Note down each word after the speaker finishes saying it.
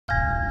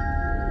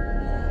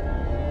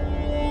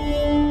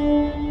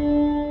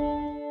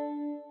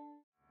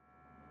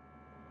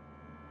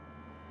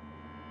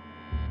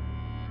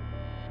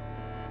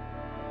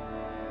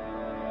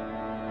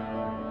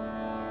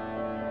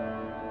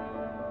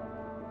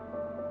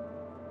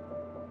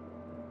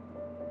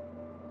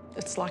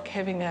It's like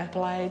having a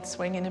blade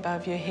swinging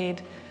above your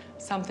head.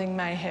 Something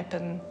may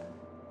happen.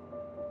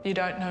 You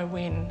don't know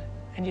when,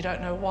 and you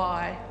don't know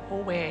why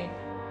or where.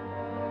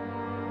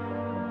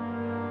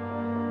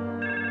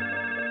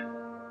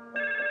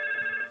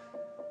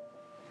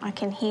 I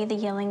can hear the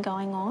yelling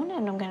going on,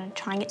 and I'm going to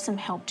try and get some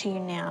help to you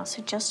now.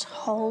 So just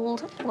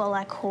hold while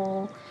I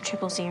call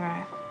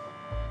 000.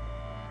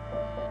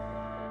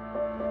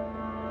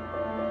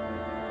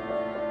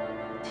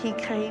 He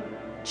came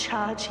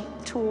charging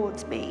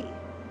towards me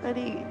and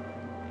he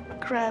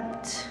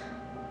grabbed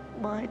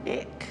my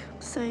neck,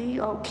 saying,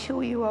 "I'll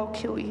kill you, I'll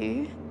kill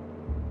you."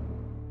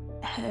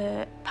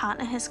 Her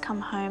partner has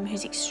come home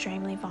who's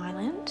extremely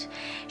violent.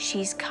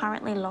 She's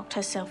currently locked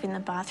herself in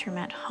the bathroom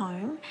at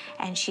home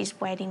and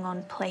she's waiting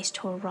on police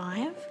to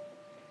arrive.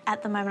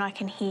 At the moment I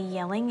can hear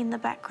yelling in the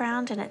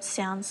background and it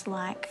sounds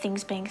like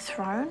things being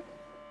thrown.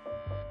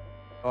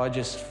 I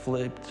just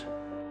flipped,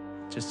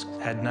 just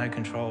had no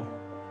control.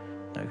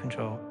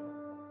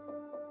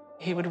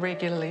 He would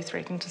regularly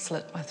threaten to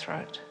slit my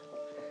throat.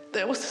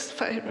 That was his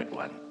favourite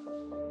one.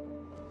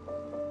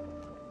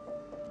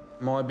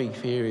 My big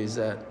fear is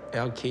that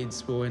our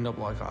kids will end up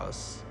like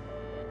us.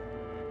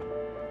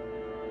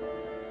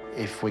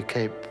 If we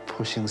keep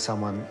pushing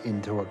someone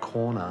into a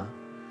corner,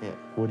 yeah,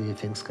 what do you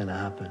think's going to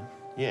happen?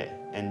 Yeah,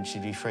 and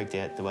she'd be freaked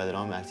out the way that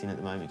I'm acting at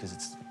the moment because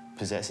it's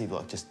possessive,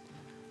 like just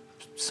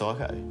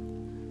psycho.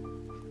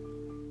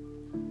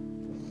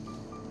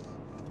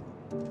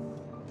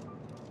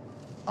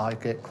 I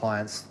get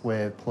clients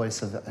where police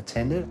have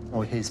attended,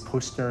 or he's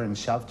pushed her and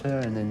shoved her,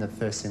 and then the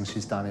first thing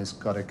she's done is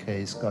got her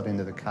keys, got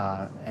into the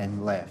car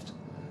and left,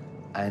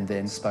 and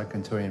then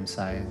spoken to him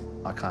saying,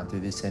 "I can't do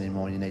this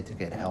anymore, you need to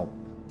get help."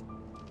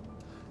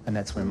 And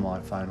that's when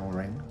my phone will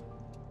ring.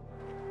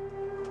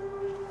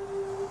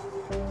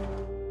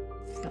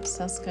 Got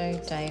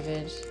Sasko,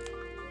 David,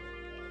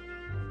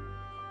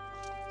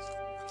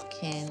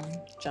 Ken,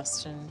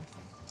 Justin,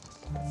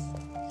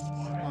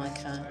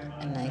 Micah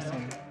and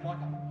Nathan.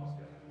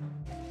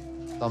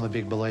 I'm a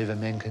big believer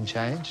men can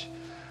change.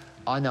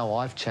 I know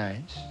I've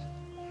changed.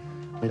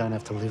 We don't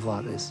have to live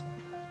like this.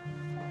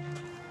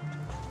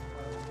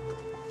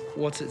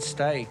 What's at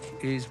stake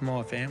is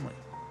my family.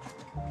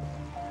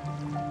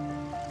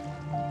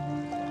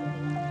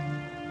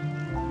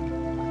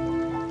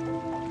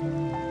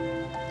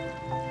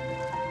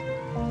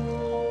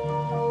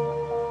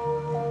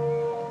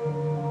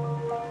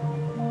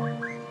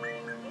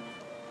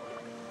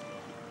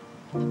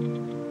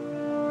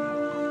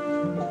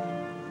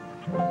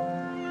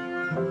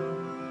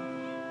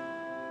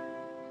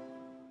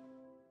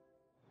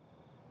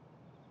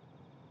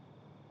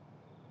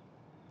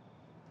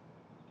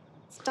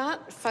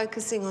 Start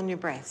focusing on your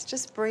breath.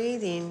 Just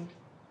breathe in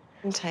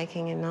and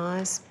taking a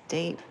nice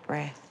deep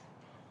breath.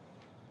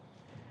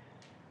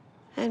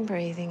 And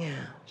breathing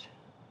out.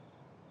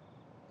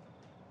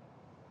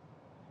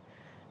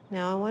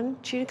 Now I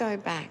want you to go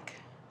back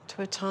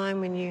to a time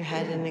when you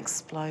had an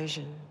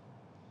explosion.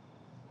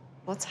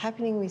 What's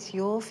happening with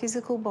your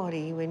physical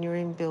body when you're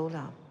in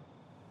build-up?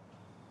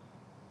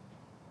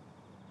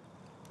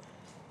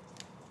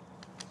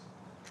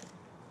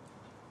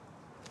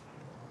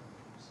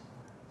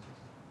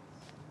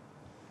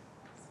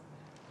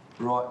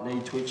 Right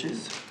knee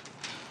twitches,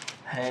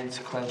 hands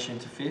clench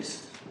into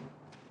fists,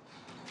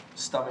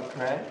 stomach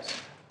cramps,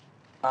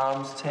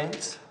 arms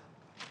tense,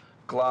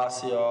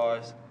 glassy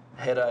eyes,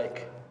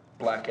 headache,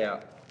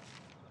 blackout.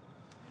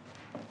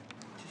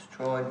 Just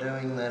try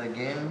doing that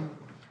again.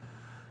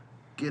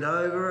 Get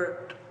over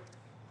it.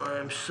 I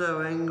am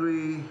so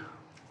angry.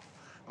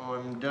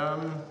 I'm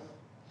done.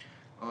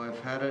 I've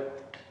had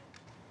it.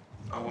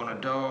 I want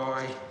to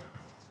die.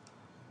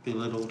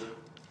 Belittled,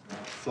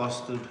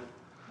 flustered,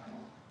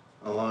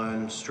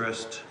 alone,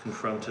 stressed,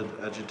 confronted,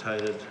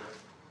 agitated,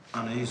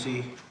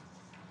 uneasy.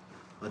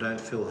 I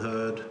don't feel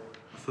heard.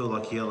 I feel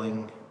like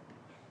yelling.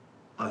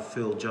 I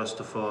feel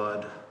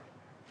justified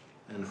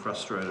and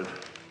frustrated.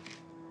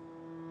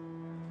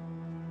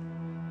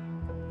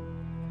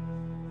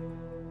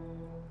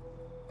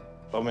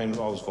 I mean,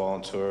 I was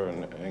violent to her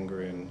and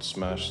angry and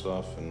smashed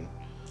stuff and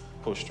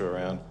pushed her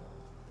around.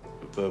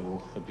 The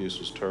verbal abuse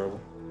was terrible.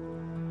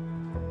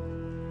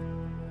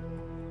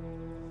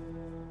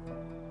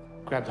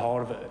 Grabbed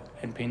hold of her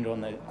and pinned her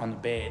on the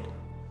bed,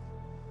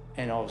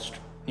 and I was,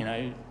 you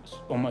know,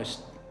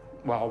 almost,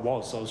 well,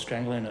 I was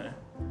strangling her.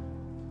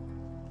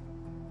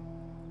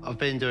 I've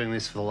been doing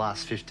this for the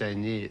last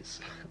 15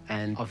 years,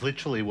 and I've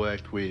literally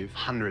worked with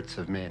hundreds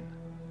of men.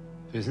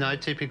 There's no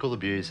typical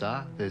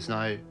abuser, there's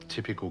no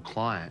typical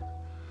client.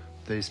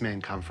 These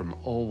men come from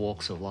all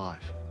walks of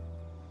life.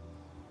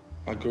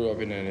 I grew up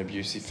in an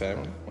abusive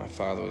family. My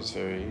father was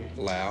very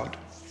loud,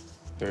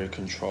 very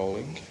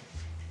controlling.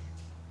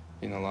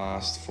 In the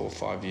last 4 or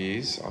 5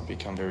 years, I've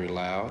become very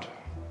loud,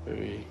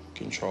 very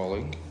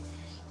controlling.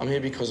 I'm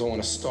here because I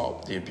want to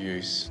stop the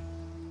abuse.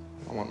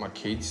 I want my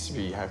kids to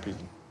be happy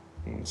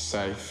and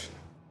safe.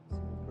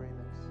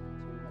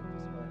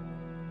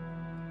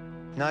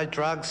 No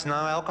drugs, no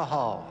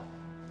alcohol.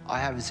 I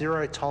have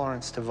zero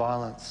tolerance to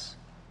violence.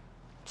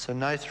 So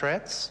no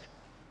threats,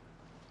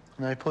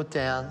 No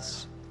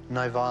put-downs,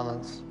 no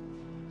violence.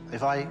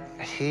 If I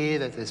hear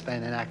that there's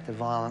been an act of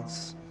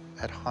violence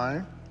at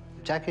home,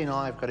 Jackie and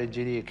I have got a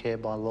duty of care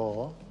by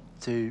law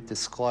to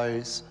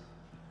disclose.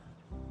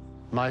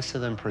 Most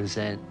of them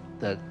present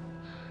that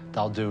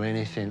they'll do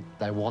anything.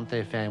 They want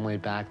their family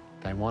back.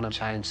 They want to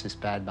change this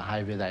bad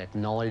behaviour. They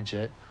acknowledge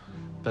it.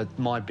 But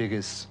my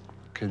biggest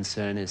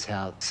concern is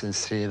how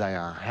sincere they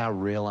are. How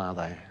real are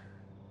they?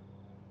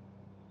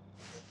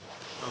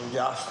 I'm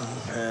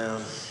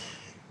Justin.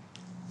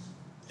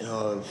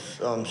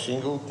 I'm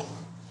single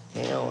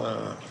now,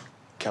 a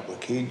couple of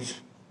kids.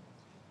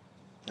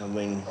 I've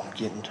been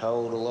getting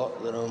told a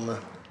lot that I'm an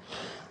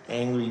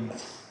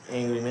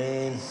angry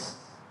man.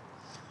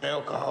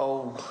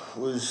 Alcohol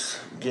was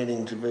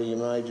getting to be a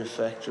major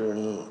factor,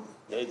 and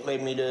it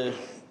led me to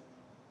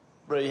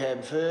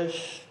rehab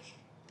first,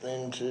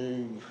 then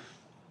to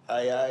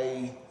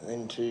AA,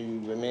 then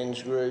to the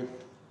men's group,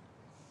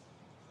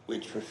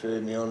 which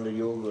referred me on to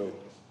your group.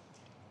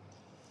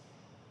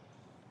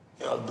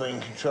 I've been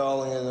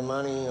controlling of the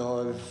money,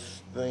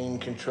 I've been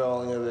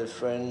controlling of her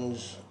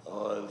friends,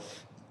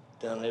 I've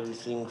done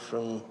everything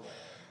from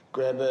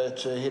grab her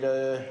to hit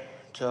her,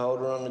 to hold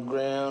her on the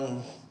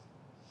ground.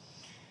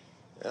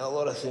 A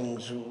lot of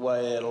things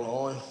way out of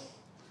line.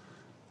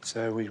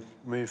 So we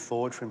move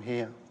forward from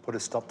here, put a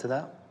stop to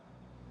that?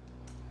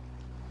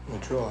 I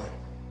try.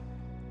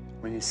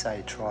 When you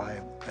say try,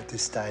 at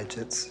this stage,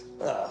 it's...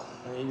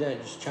 You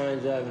don't just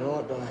change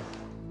overnight, do you?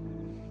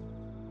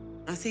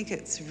 I think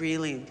it's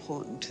really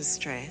important to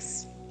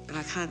stress, and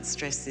I can't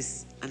stress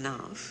this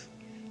enough,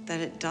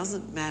 that it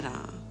doesn't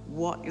matter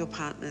what your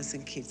partners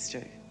and kids do.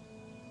 It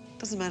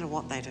doesn't matter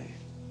what they do.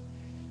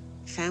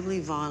 Family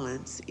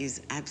violence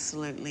is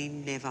absolutely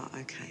never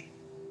okay.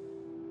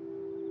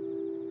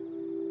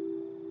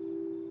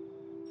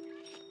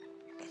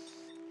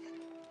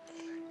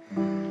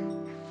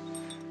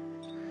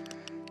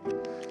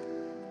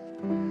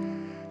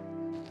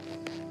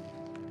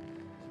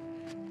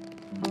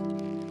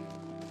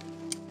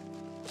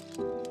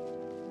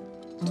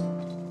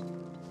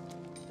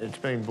 It's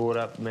been brought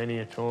up many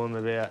a time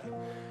about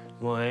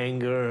my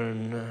anger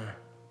and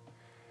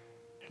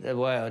the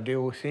way I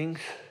deal with things.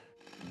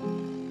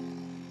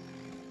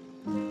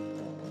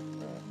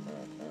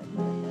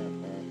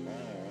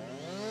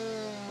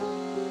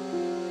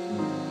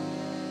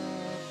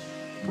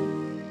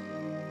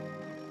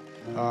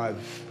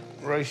 I've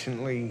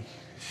recently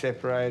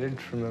separated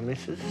from my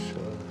missus,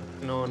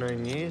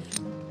 19 years.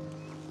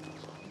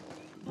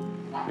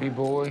 Big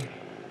boy,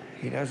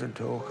 he doesn't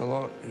talk a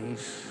lot.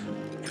 He's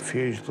a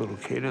confused little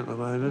kid at the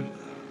moment.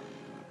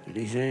 And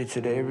his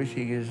answer to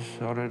everything is,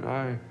 I don't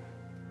know.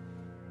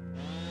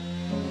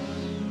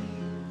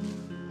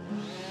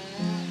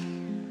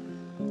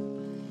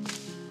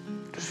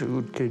 Just a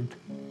good kid.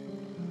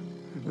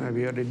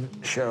 Maybe I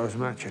didn't show as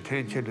much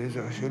attention as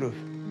I should have.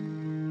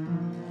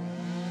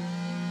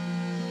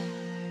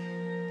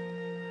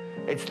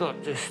 It's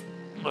not just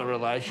the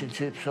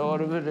relationship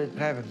side of it, it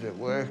happens at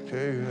work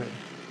too.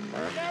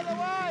 Out of the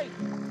way!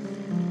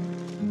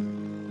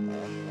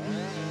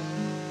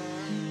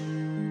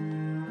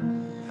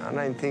 I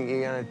don't think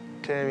you're going to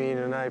turn me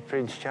into no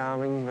Prince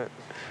Charming, but...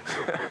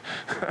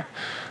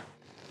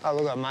 Oh,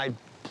 look, I made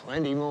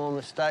plenty more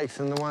mistakes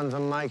than the ones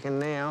I'm making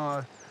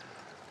now.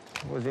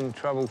 I was in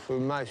trouble for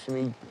most of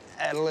my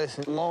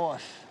adolescent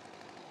life.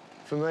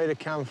 For me to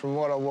come from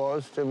what I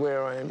was to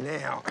where I am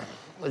now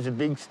was a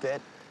big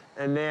step.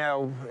 And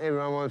now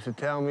everyone wants to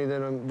tell me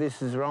that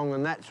this is wrong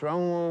and that's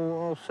wrong.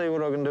 Well, I'll see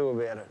what I can do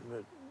about it,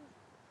 but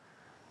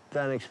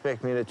don't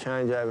expect me to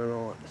change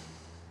overnight.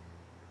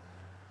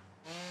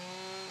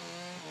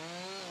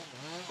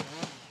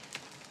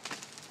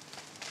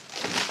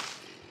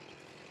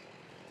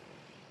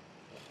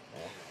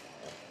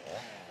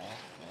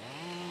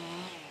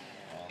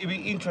 It'd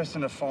be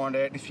interesting to find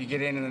out if you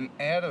get anything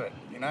out of it,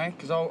 you know,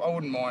 because I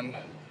wouldn't mind,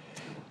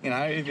 you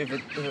know, if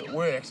it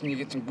works and you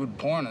get some good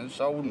pointers,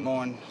 I wouldn't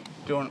mind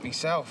doing it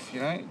myself, you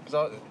know, because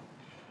I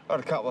got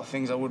a couple of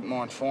things I wouldn't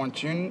mind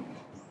fine-tuning.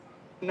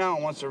 No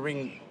one wants to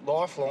ring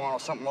Lifeline or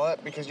something like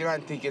that because you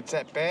don't think it's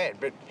that bad,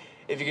 but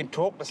if you can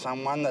talk to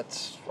someone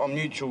that's on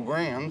mutual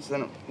grounds,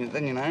 then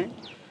you know,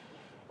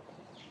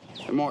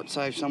 it might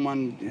save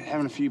someone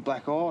having a few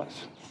black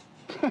eyes.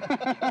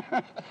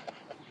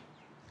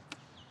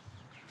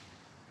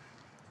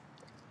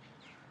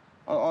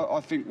 I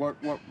think what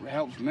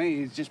helps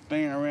me is just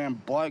being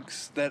around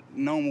blokes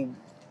normal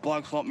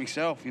blokes like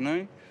myself, you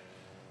know?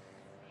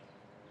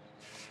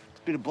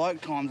 A bit of bloke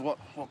time's what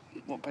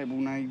people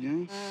need, you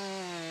know?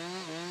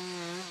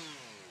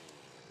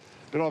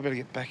 But I better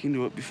get back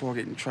into it before I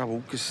get in trouble,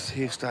 because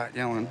he'll start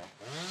yelling.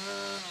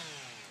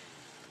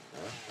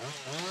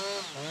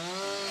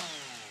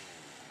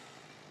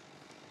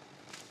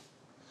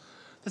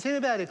 The thing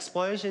about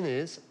explosion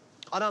is,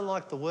 I don't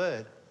like the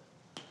word.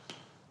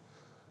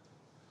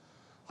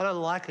 I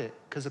don't like it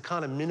because it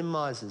kind of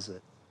minimises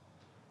it.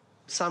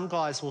 Some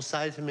guys will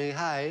say to me,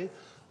 hey,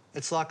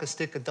 it's like a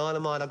stick of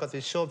dynamite. I've got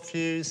this short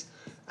fuse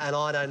and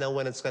I don't know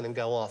when it's going to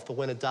go off, but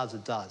when it does,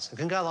 it does. It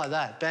can go like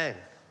that, bang.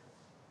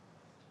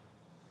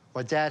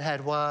 My dad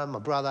had one, my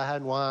brother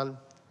had one.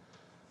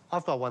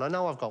 I've got one, I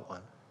know I've got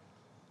one.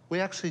 We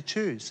actually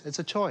choose, it's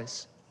a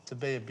choice to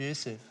be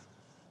abusive.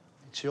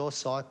 It's your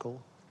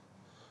cycle,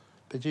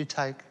 but you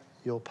take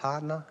your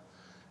partner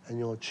and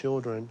your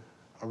children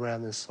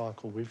around this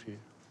cycle with you.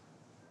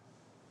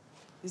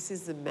 This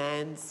is the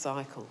man's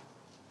cycle,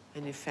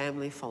 and your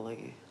family follow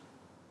you.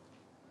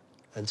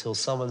 Until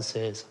someone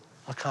says,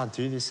 I can't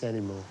do this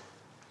anymore.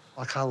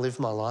 I can't live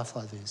my life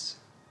like this.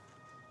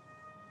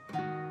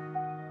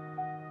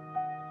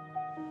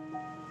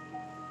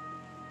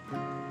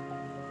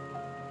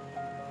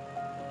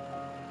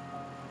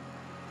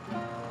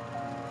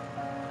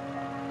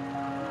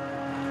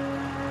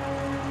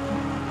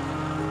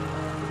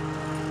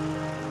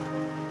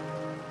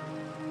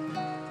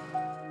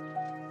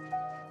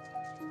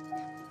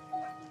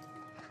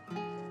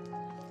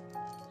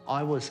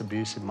 I was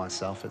abusive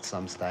myself at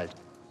some stage.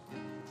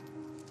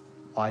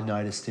 I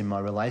noticed in my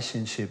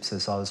relationships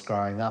as I was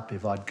growing up,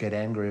 if I'd get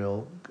angry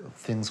or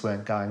things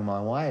weren't going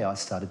my way, I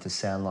started to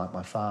sound like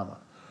my father.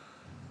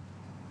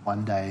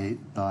 One day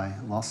I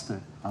lost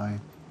it. I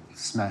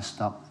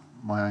smashed up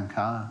my own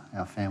car,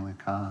 our family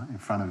car, in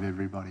front of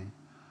everybody.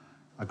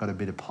 I got a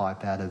bit of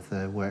pipe out of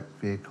the work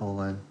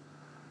vehicle, and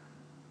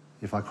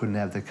if I couldn't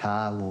have the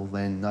car, well,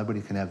 then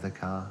nobody can have the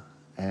car.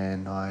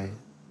 And I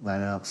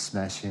landed up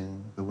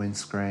smashing the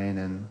windscreen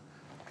and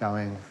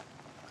going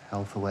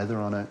hell for leather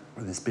on it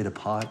with this bit of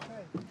pipe.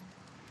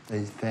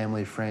 These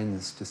family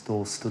friends just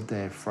all stood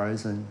there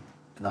frozen.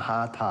 And the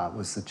hard part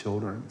was the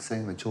children,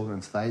 seeing the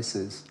children's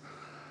faces.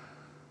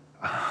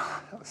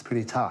 That was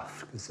pretty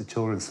tough, because the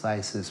children's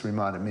faces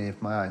reminded me of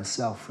my own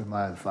self with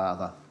my own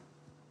father.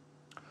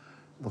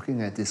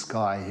 Looking at this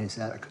guy who's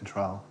out of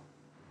control.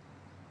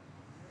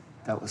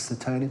 That was the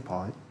turning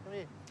point.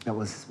 That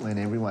was when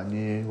everyone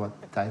knew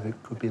what David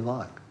could be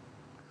like.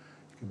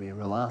 He could be a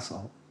real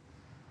arsehole.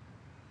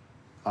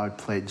 I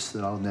pledged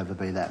that I'll never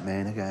be that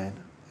man again,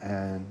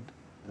 and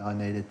I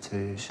needed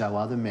to show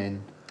other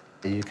men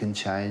that you can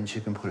change,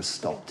 you can put a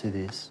stop to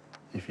this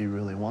if you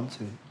really want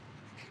to.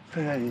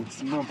 Hey,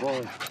 it's my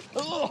boy.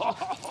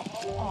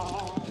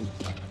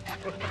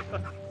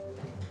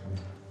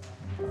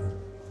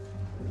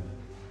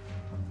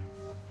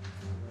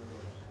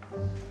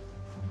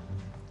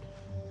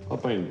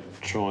 I've been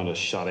trying to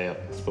shut out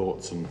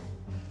thoughts and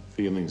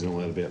feelings and all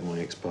that about my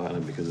ex-partner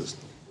because it's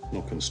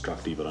not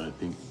constructive, I don't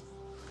think.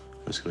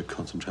 I just got to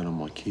concentrate on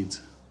my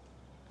kids.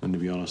 And to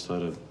be honest, I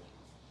had a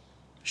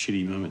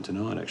shitty moment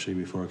tonight, actually,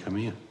 before I come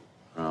here.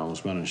 I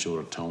was running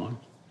short of time.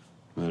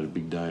 I had a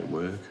big day at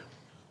work.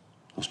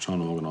 I was trying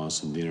to organise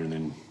some dinner and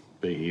then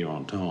be here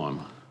on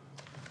time.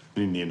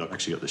 And in the end, I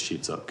actually got the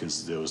shits up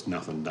because there was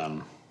nothing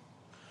done.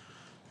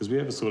 Because we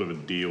have a sort of a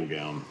deal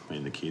going, me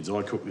and the kids.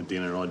 I cook the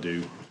dinner, I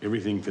do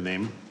everything for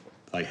them.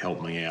 They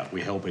help me out.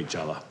 We help each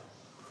other.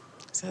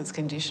 So it's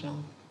conditional?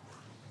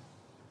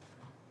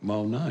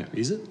 Well, no.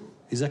 Is it?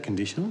 Is that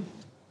conditional?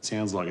 It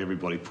sounds like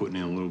everybody putting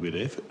in a little bit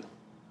of effort.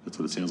 That's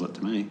what it sounds like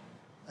to me.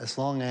 As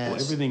long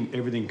as... Well,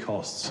 everything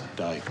costs,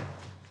 Dave.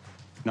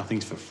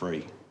 Nothing's for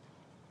free.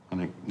 I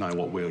don't know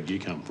what world you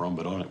come from,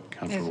 but I don't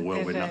come from a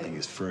world where nothing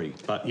is free.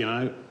 But, you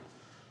know,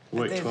 I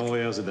work 12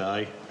 hours a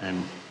day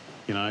and,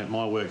 you know,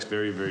 my work's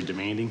very, very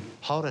demanding.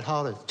 Hold it,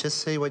 hold it. Just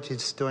see what you're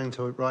just doing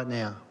to it right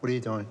now. What are you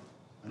doing?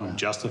 I'm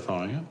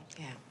justifying it.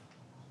 Yeah.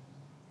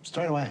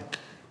 Straight away.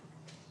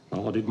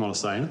 Well, I didn't want to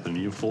say anything.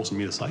 You're forcing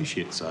me to say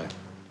shit, so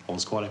I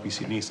was quite happy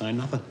sitting here saying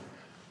nothing.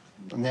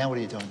 Now what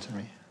are you doing to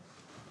me?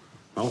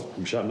 Well,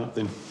 I'm shutting up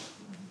then.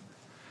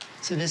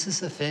 So this is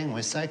the thing.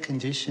 We're so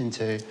conditioned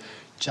to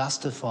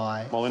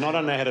justify... Well, then I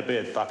don't know how to be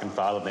a fucking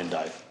father then,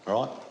 Dave,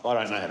 all right? I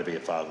don't know how to be a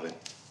father then.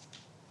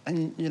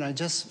 And, you know,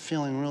 just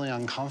feeling really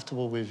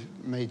uncomfortable with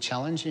me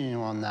challenging you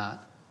on that.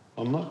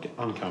 I'm not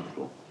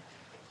uncomfortable.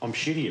 I'm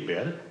shitty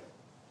about it.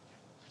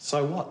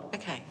 So what?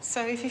 OK,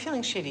 so if you're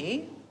feeling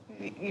shitty,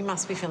 you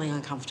must be feeling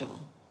uncomfortable.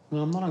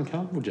 No, I'm not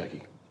uncomfortable,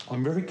 Jackie.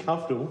 I'm very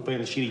comfortable being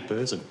a shitty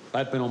person.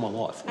 I've been all my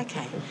life.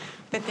 OK,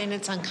 but then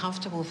it's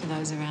uncomfortable for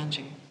those around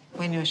you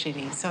when you're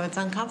shitty, so it's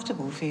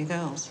uncomfortable for you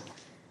girls.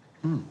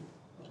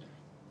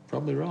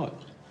 Probably right.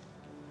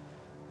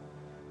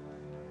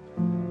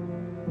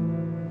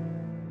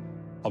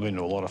 I've been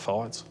to a lot of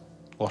fights.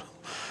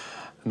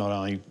 Not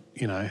only,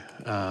 you know,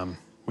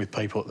 with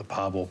people at the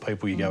pub or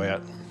people you go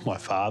out. My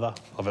father,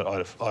 I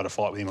had a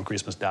fight with him on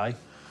Christmas Day,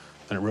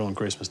 and it ruined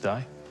Christmas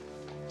Day.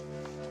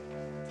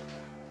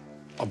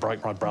 I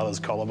broke my brother's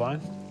collarbone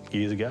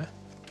years ago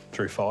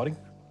through fighting.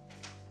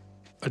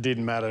 It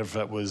didn't matter if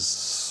it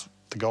was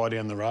the guy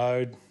down the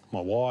road,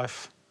 my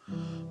wife,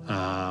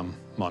 my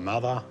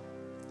mother,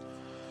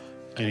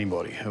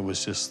 anybody. It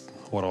was just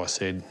what I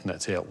said, and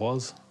that's how it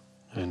was.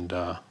 And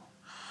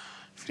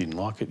if you didn't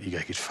like it, you go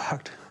get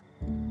fucked.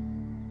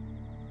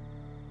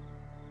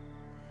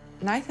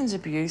 Nathan's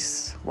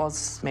abuse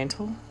was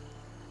mental,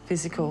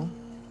 physical,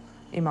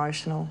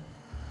 emotional,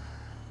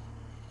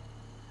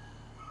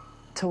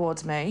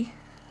 towards me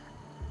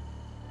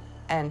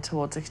and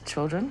towards the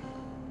children.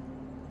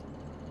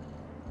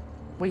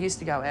 We used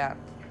to go out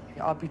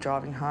I'd be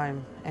driving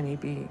home and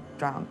he'd be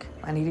drunk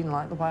and he didn't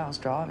like the way I was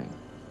driving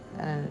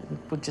and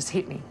it would just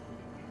hit me.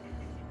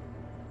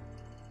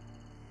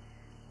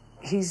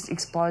 His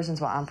explosions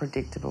were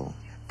unpredictable.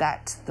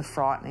 That's the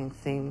frightening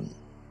thing.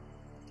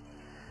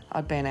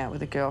 I'd been out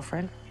with a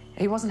girlfriend.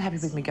 He wasn't happy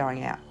with me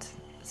going out,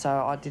 so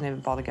I didn't even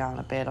bother going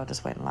to bed. I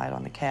just went and laid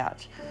on the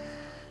couch.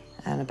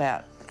 And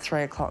about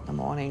 3 o'clock in the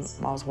morning,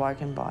 I was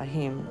woken by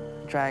him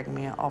dragging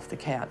me off the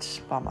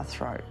couch by my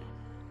throat.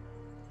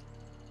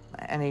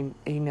 And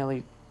he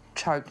nearly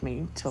choked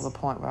me till the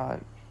point where I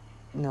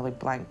nearly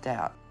blanked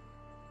out.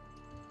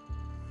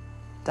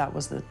 That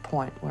was the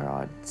point where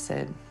I'd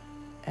said,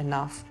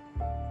 enough.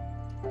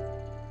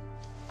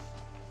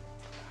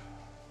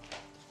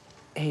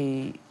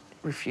 He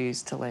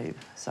refused to leave,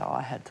 so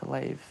I had to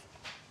leave.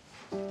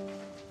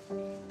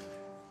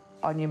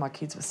 I knew my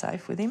kids were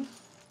safe with him.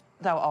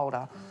 They were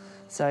older,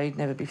 so he'd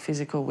never be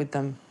physical with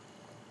them.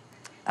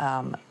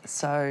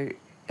 So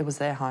it was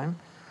their home.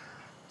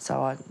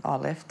 So I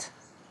left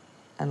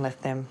and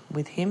left them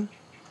with him,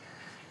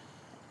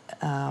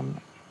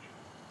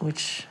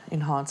 which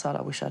in hindsight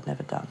I wish I'd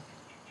never done.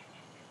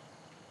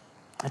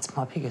 It's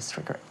my biggest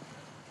regret.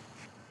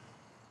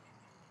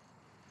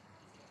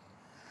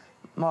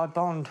 My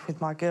bond with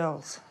my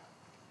girls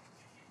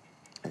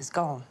is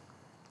gone.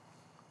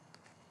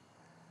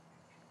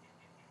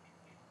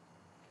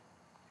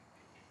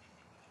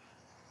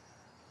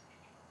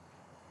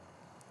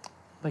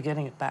 We're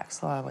getting it back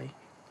slowly,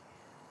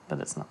 but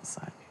it's not the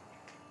same.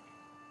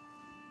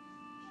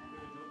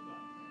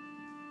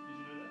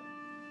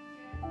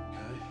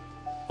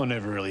 I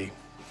never really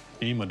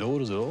knew my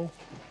daughters at all.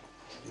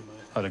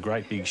 I had a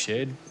great big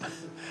shed,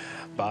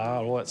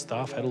 bar, all that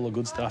stuff, had all the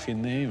good stuff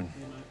in there, and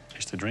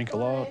used to drink a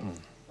lot, and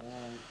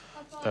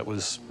that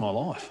was my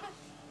life.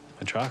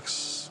 The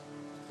trucks,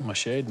 my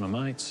shed, my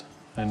mates,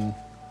 and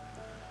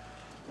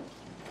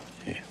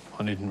yeah,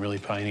 I didn't really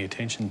pay any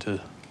attention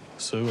to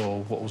Sue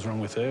or what was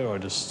wrong with her. I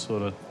just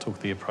sort of took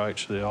the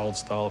approach, the old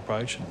style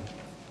approach, and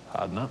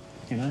harden up,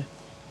 you know.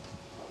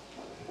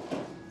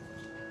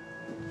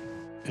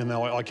 And then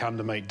I come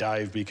to meet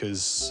Dave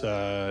because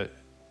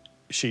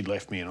she'd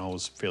left me and I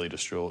was fairly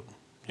distraught,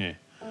 yeah.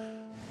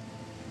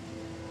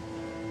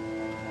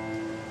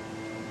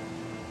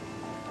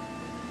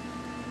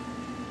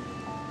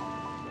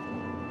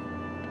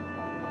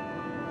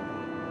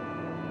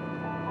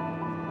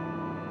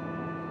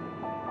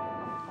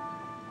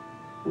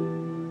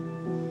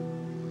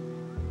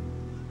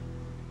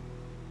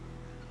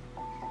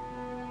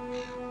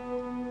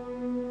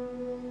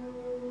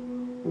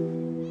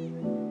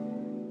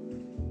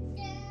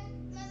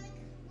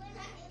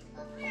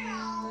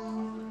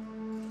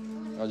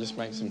 I'll just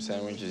make some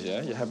sandwiches,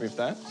 yeah? You happy with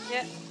that?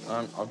 Yeah.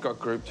 I've got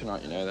group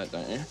tonight, you know that,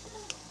 don't you?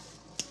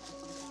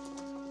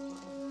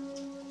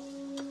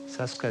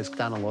 Sasko's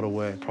done a lot of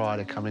work prior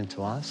to coming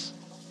to us.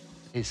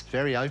 He's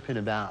very open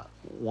about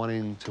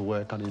wanting to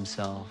work on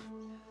himself,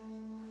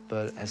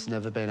 but has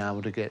never been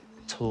able to get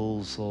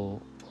tools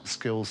or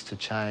skills to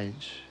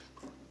change.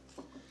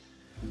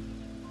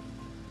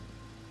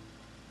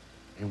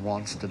 He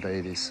wants to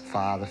be this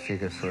father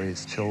figure for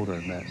his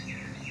children that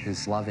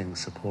is loving,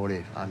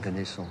 supportive,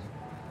 unconditional.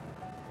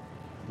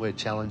 We're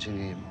challenging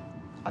him.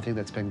 I think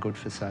that's been good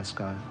for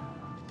Sasko.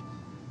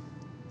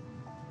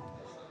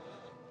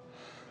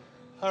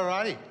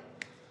 Alrighty.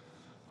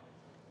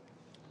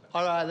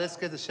 All right, let's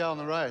get the show on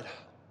the road.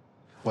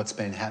 What's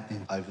been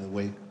happening over the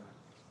week?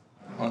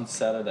 On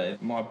Saturday,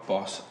 my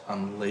boss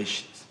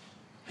unleashed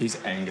his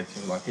anger to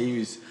me. Like,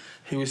 he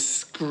was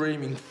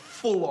screaming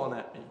full on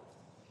at me,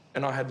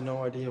 and I had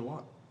no idea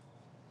what.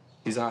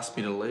 He's asked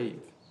me to leave.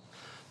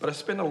 But I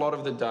spent a lot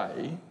of the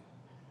day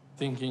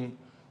thinking,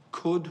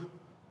 could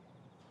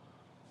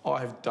I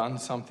have done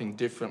something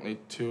differently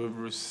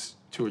to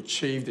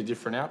achieve the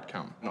different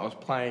outcome? And I was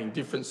playing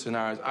different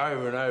scenarios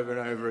over and over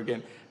and over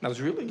again, and I was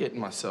really getting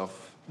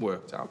myself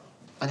worked up.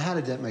 And how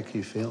did that make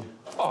you feel?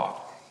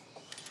 Oh,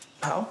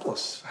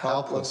 helpless.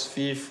 Helpless,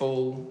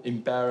 fearful,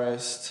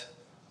 embarrassed,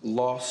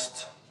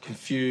 lost,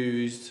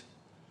 confused,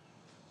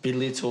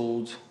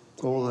 belittled.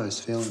 All those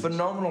feelings.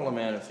 Phenomenal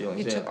amount of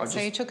feelings, So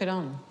you took it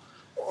on?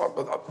 I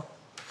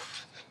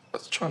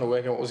was trying to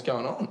work out what was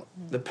going on.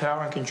 The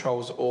power and control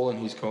was all in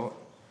his court.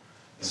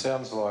 It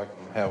sounds like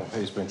how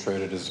he's been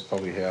treated is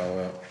probably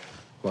how,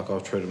 like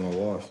I've treated my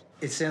wife.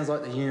 It sounds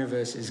like the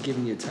universe is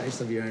giving you a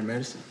taste of your own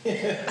medicine. Do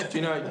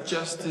you know,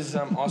 just as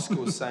Oscar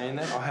was saying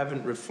that, I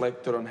haven't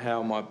reflected on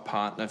how my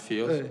partner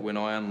feels when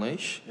I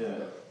unleash. Yeah.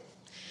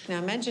 Now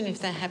imagine if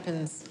that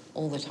happens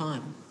all the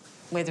time,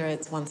 whether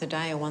it's once a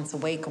day or once a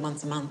week or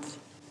once a month.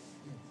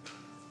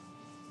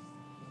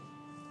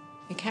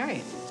 You carry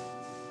it.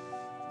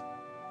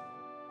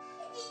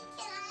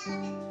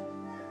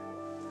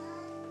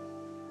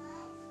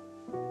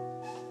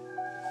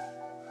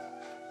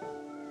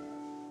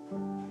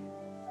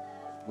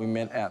 We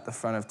met out the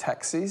front of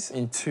taxis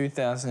in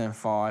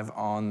 2005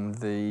 on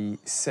the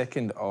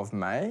 2nd of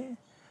May,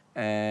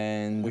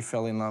 and we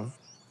fell in love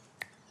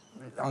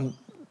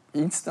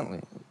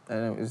instantly.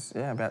 And it was,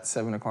 about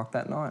 7 o'clock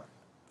that night.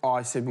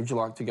 I said, would you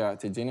like to go out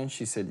to dinner? And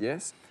she said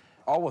yes.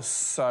 I was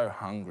so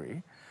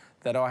hungry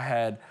that I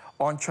had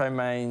entree,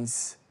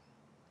 mains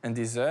and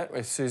dessert,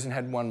 where Susan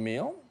had one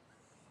meal.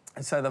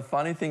 And so the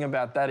funny thing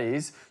about that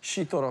is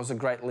she thought I was a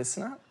great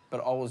listener, but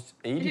I was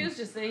eating. He was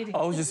just eating.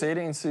 I was just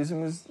eating and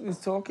Susan was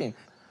talking.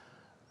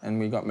 And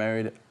we got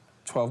married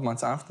 12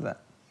 months after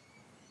that.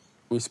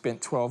 We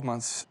spent 12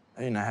 months,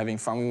 having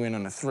fun. We went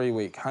on a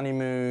 3-week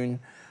honeymoon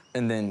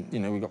and then,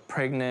 we got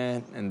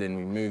pregnant and then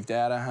we moved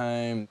out of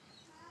home.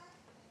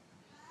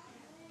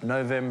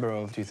 November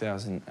of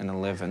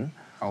 2011,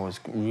 I was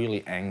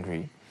really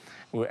angry.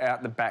 We were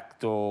out the back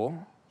door.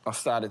 I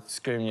started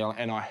screaming, yelling,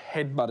 and I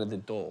headbutted the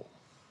door,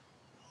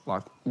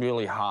 like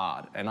really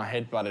hard, and I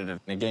headbutted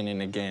it again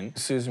and again.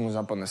 Susan was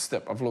up on the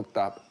step. I've looked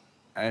up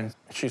and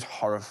she's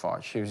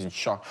horrified. She was in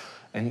shock.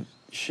 And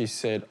she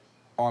said,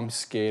 I'm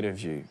scared of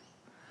you.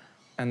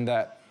 And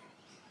that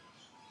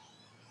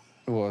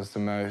was the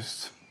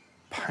most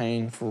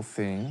painful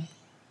thing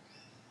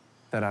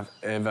that I've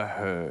ever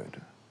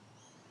heard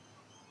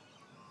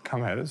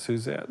come out of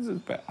Suzanne's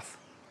mouth.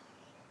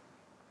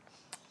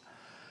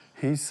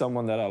 He's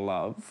someone that I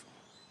love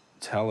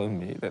telling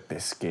me that they're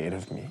scared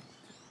of me.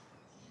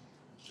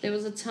 There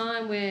was a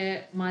time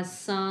where my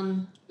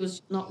son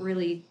was not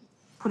really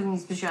putting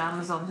his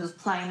pyjamas on. He was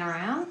playing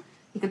around.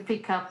 He could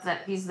pick up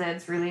that his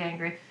dad's really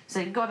angry. So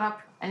he got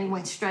up and he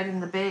went straight in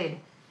the bed.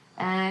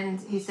 And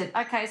he said,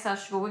 OK,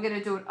 Sashka, we're going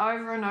to do it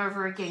over and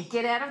over again.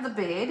 Get out of the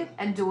bed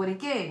and do it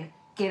again.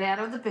 Get out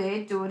of the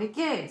bed, do it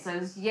again. So he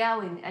was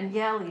yelling and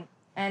yelling.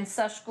 And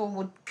Sashka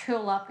would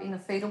curl up in a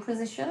fetal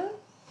position,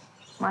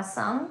 my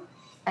son,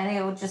 and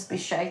he would just be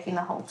shaking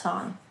the whole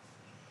time.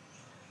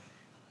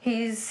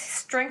 His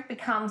strength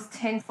becomes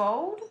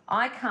tenfold.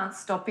 I can't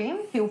stop him.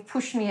 He'll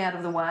push me out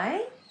of the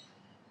way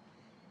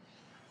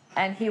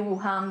and he will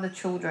harm the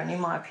children, in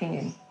my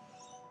opinion.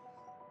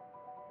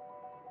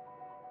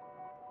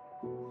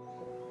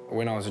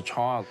 When I was a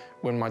child,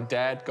 when my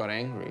dad got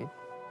angry,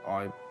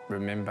 I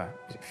remember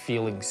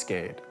feeling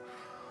scared.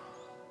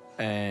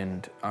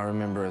 And I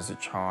remember as a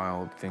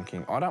child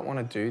thinking, I don't want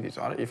to do this.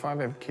 If I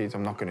have kids,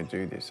 I'm not going to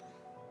do this.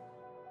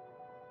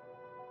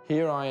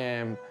 Here I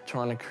am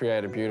trying to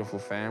create a beautiful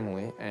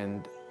family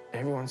and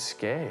everyone's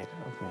scared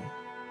of me.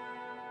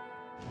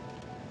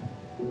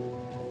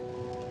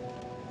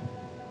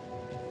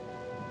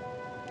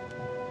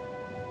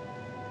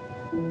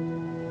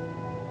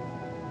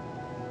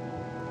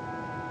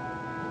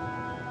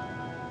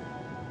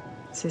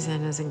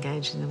 Susanna's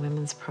engaged in the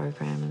women's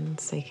program and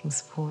seeking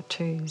support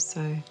too,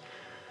 so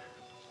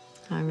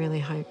I really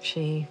hope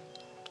she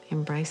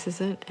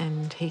embraces it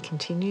and he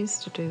continues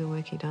to do the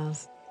work he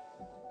does.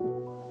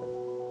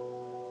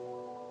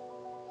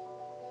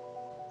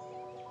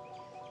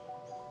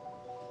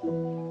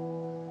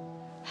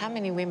 How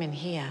many women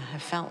here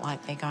have felt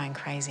like they're going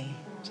crazy?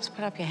 Just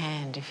put up your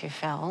hand if you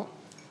felt.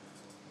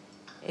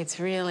 It's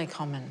really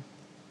common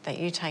that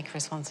you take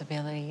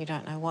responsibility, you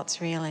don't know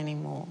what's real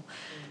anymore,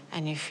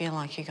 and you feel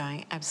like you're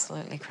going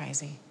absolutely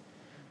crazy.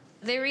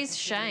 There is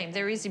shame,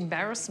 there is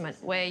embarrassment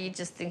where you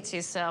just think to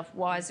yourself,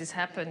 why has this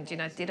happened?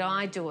 Did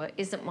I do it?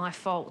 Is it my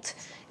fault?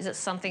 Is it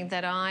something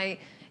that I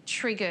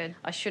triggered?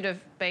 I should have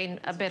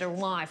been a better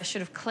wife. I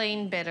should have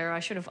cleaned better.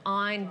 I should have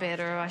ironed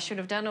better. I should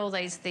have done all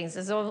these things.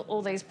 There's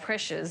all these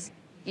pressures.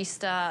 You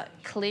start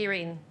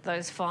clearing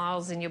those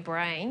files in your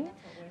brain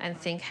and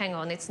think, hang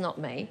on, it's not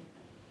me.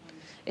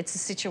 It's a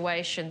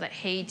situation that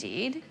he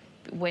did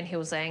when he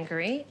was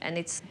angry, and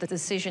it's the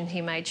decision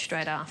he made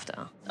straight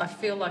after. I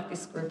feel like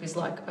this group is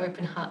like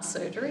open heart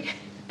surgery,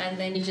 and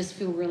then you just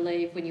feel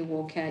relieved when you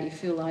walk out. You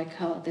feel like,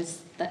 oh,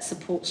 there's that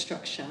support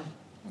structure.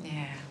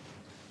 Yeah.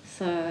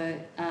 So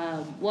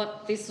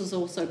what this has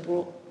also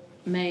brought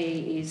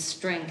me is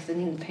strength and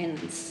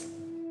independence.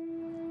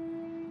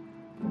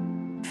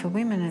 For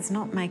women, it's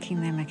not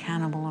making them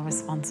accountable or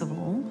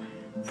responsible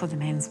for the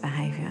men's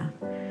behaviour,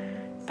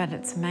 but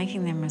it's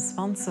making them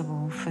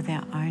responsible for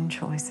their own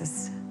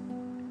choices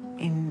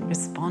in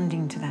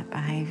responding to that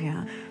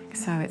behaviour.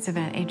 So it's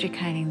about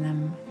educating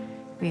them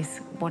with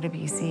what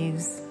abuse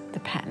is, the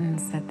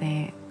patterns that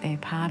they're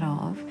part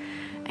of,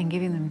 and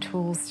giving them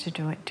tools to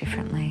do it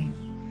differently.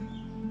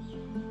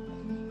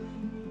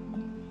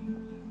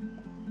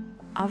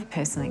 I've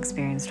personally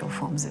experienced all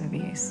forms of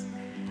abuse,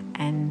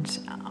 and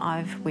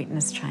I've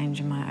witnessed change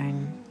in my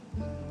own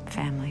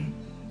family.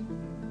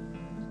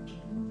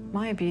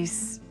 My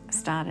abuse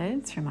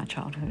started through my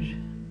childhood.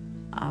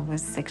 I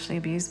was sexually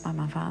abused by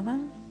my father.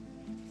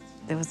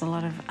 There was a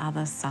lot of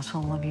other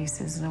subtle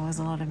abuses. There was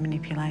a lot of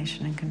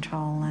manipulation and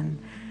control and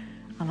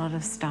a lot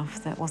of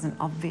stuff that wasn't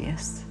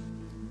obvious.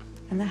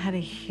 And that had a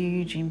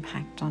huge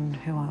impact on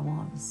who I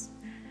was.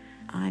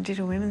 I did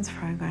a women's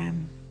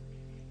program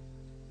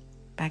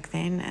back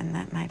then, and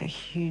that made a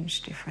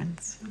huge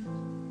difference.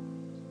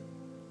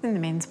 In the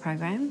men's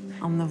program,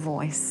 I'm the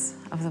voice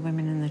of the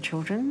women and the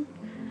children.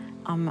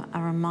 I'm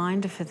a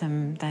reminder for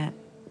them that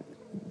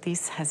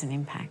this has an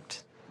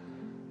impact.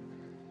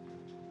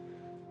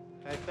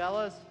 Hey,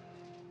 fellas.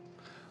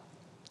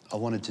 I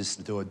wanted just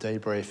to do a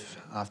debrief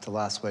after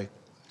last week.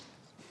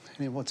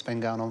 What's been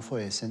going on for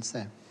you since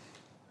then?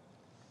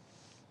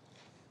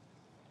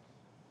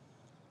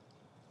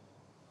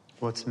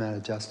 What's the matter,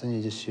 Justin?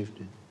 You just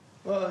shifted.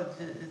 Well,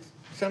 it's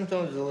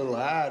sometimes a little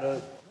hard.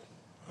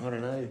 I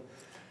don't know.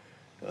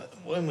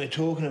 When we're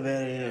talking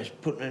about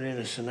it, putting it in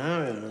a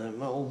scenario,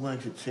 that all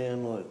makes it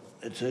sound like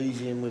it's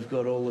easy and we've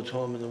got all the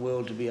time in the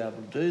world to be able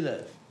to do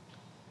that.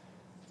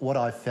 What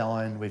I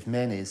find with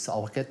men is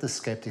I'll get the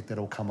sceptic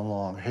that'll come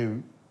along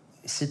who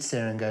sits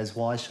there and goes,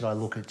 why should I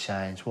look at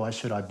change? Why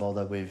should I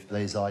bother with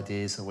these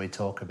ideas that we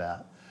talk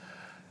about?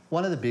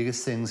 One of the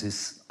biggest things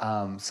is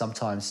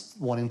sometimes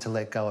wanting to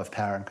let go of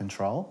power and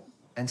control,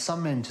 and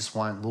some men just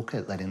won't look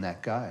at letting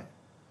that go.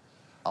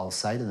 I'll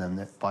say to them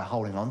that by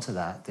holding on to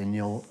that, then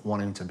you're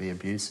wanting to be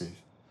abusive.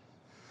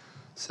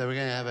 So we're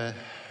going to have a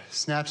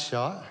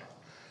snapshot.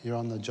 You're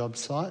on the job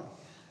site.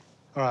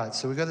 All right,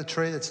 so we've got a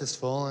tree that's just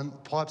fallen,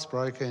 pipe's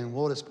broken,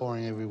 water's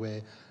pouring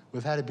everywhere.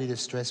 We've had a bit of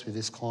stress with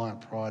this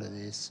client prior to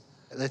this.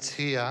 Let's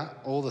hear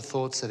all the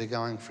thoughts that are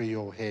going through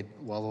your head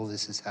while all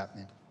this is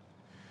happening.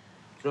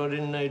 I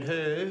didn't need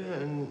her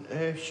and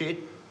her shit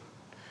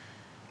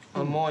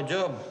on my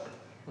job.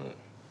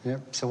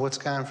 Yep, so what's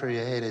going through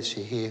your head as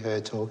you hear her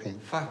talking?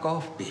 Fuck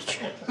off, bitch.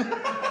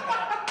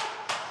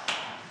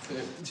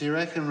 Do you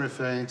reckon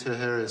referring to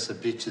her as a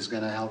bitch is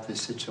going to help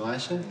this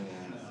situation?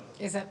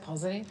 Is that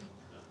positive?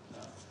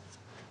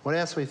 What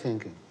else are we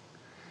thinking?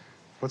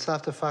 What's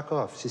after fuck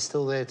off? She's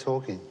still there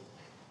talking.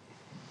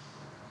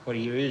 What are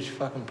your ears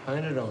fucking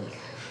painted on?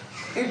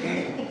 What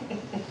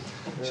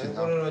did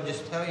I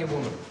just tell you,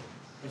 woman?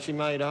 She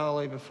made a whole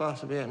heap of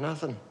fuss about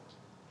nothing.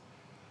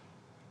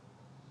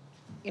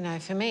 You know,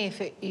 for me,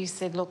 if you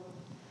said, look,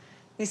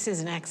 this is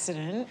an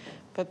accident,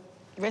 but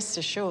rest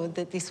assured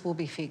that this will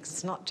be fixed.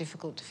 It's not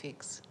difficult to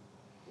fix.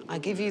 I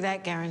give you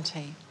that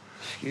guarantee.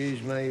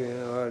 Excuse me,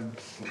 I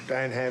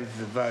don't have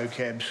the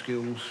vocab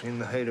skills in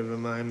the heat of a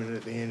moment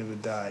at the end of the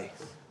day.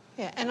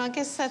 Yeah, and I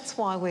guess that's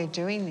why we're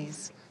doing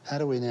this. How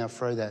do we now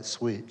throw that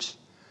switch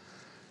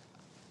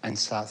and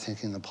start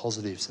thinking the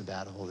positives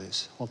about all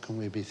this? What can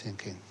we be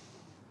thinking?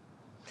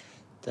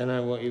 Don't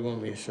know what you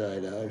want me to say,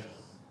 Dave.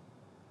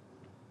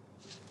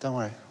 Don't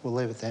worry, we'll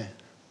leave it there.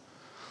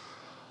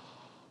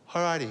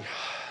 Alrighty.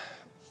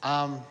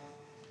 Have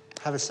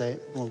a seat.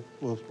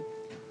 We'll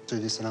do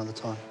this another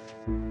time.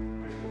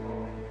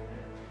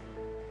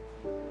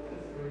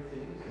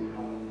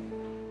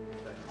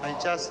 Hey,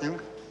 Justin,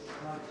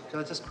 can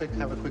I just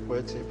have a quick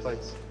word to you,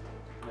 please?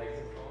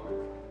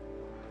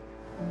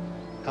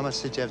 How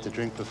much did you have to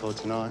drink before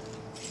tonight?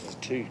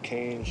 2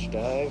 cans,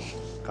 Dave.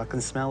 I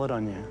can smell it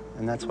on you,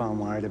 and that's what I'm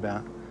worried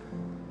about.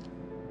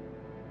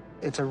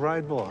 It's a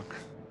roadblock.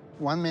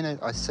 1 minute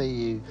I see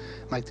you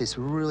make this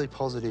really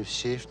positive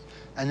shift,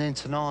 and then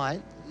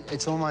tonight,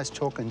 it's almost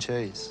chalk and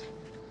cheese.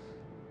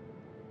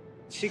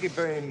 Sick of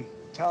being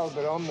told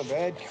that I'm the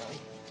bad cunt.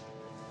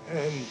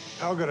 And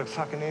I've got to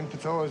fucking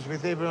empathise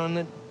with everyone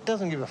that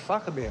doesn't give a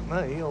fuck about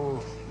me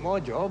or my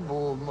job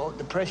or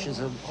the pressures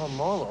on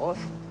my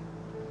life.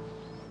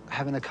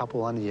 Having a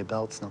couple under your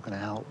belt's not going to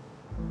help.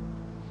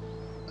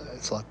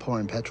 It's like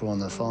pouring petrol on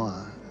the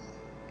fire.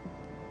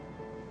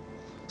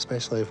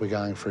 Especially if we're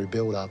going through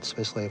build-up,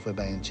 especially if we're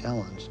being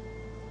challenged.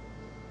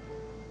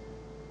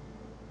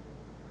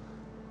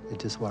 It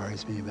just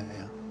worries me about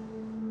you.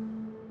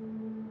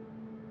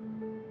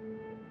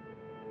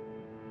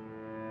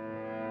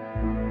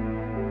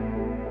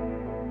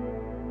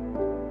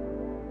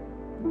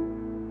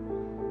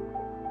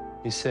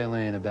 He's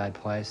certainly in a bad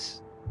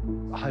place.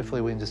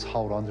 Hopefully we can just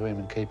hold on to him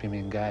and keep him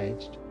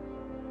engaged.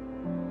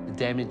 The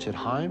damage at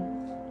home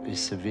is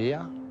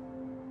severe.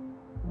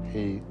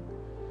 He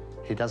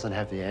doesn't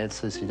have the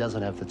answers, he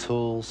doesn't have the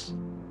tools.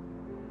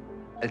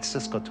 It's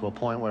just got to a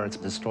point where it's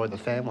destroyed the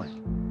family.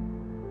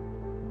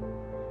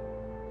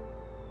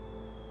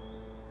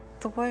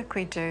 The work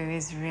we do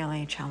is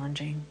really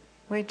challenging.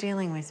 We're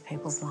dealing with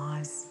people's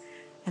lives,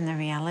 and the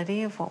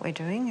reality of what we're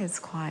doing is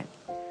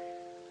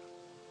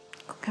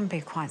can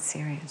be quite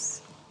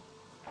serious.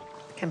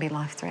 It can be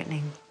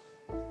life-threatening.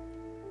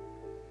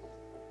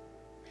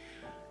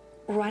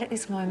 Right at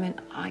this moment,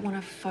 I want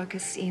to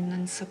focus in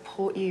and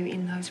support you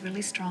in those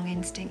really strong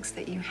instincts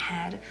that you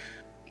had.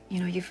 You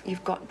know,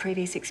 you've got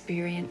previous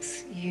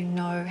experience, you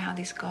know how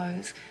this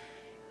goes.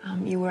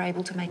 You were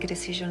able to make a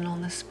decision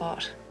on the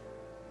spot.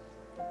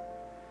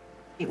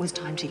 It was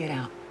time to get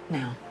out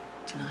now,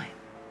 tonight.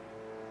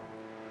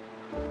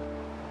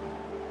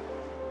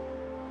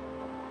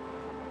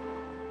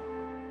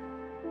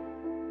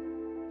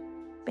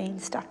 Being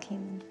stuck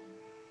in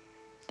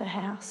the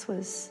house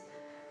was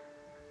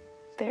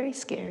very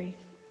scary.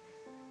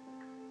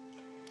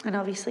 And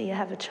obviously you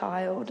have a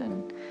child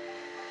and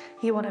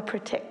you want to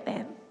protect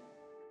them.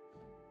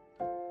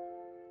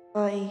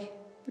 I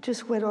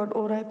just went on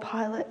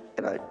autopilot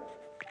and I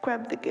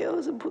grabbed the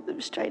girls and put them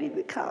straight in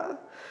the car.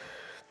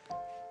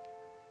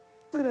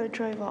 And I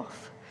drove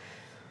off,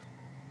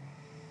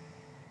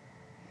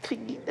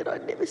 thinking that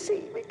I'd never see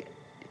him again.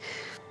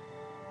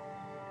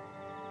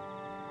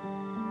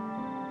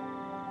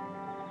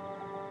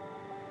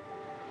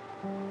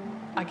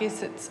 I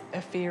guess it's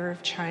a fear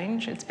of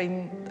change. It's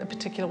been a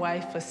particular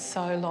way for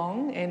so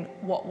long, and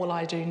what will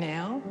I do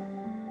now?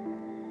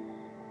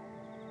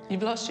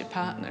 You've lost your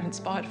partner in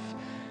spite of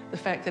the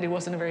fact that he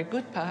wasn't a very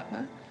good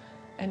partner,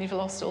 and you've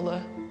lost all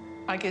the,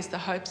 I guess, the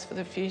hopes for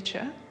the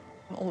future,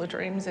 all the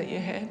dreams that you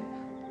had.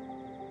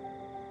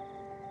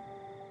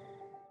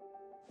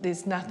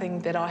 There's nothing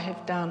that I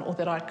have done or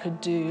that I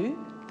could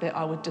do that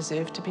I would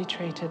deserve to be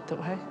treated the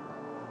way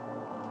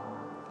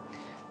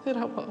that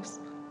I was.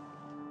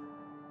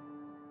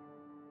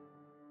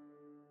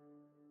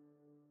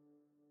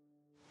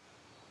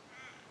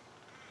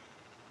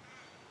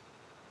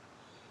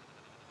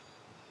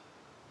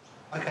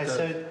 Okay,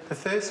 so the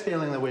first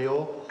feeling that we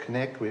all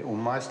connect with, or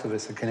most of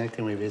us are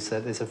connecting with, is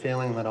that there's a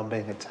feeling that I'm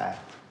being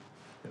attacked.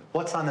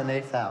 What's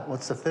underneath that?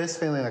 What's the first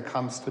feeling that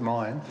comes to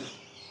mind?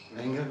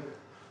 Anger.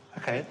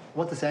 Okay,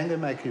 what does anger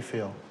make you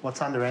feel?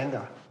 What's under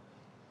anger?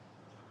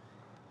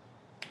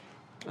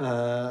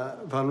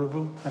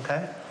 Vulnerable.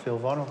 Okay, feel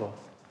vulnerable.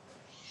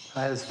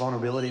 How does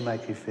vulnerability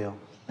make you feel?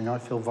 When I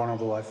feel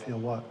vulnerable, I feel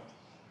what?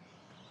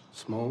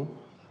 Small.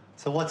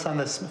 So what's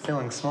under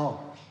feeling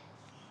small?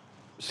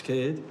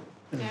 Scared.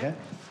 Okay.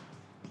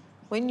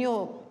 When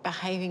you're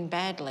behaving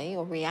badly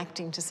or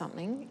reacting to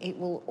something, it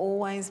will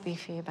always be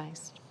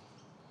fear-based.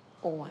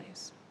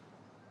 Always.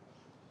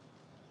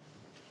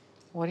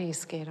 What are you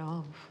scared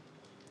of?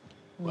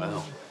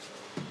 Well,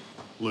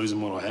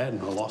 losing what I had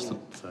and I lost it,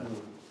 so.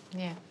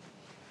 Yeah.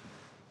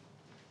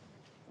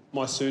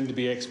 My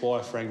soon-to-be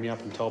ex-wife rang me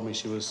up and told me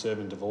she was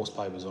serving divorce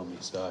papers on me,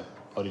 so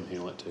I didn't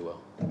handle it too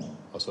well.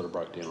 I sort of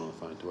broke down on the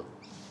phone to her.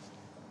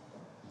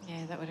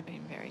 Yeah, that would have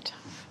been very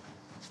tough.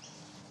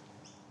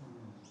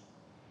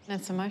 And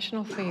it's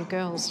emotional for your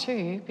girls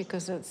too,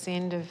 because it's the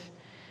end of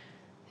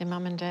their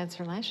mum and dad's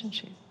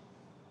relationship.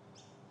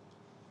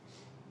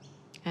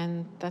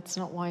 And that's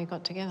not why you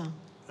got together.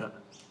 Yeah.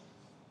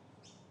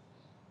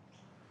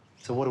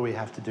 So what do we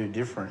have to do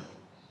different?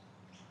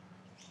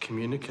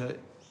 Communicate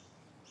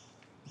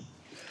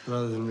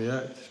rather than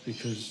react,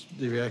 because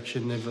the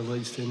reaction never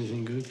leads to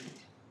anything good.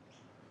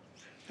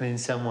 And in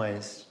some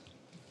ways,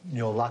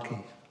 you're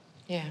lucky.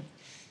 Yeah.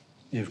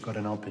 You've got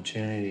an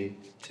opportunity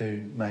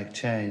to make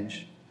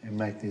change and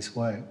make this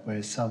work,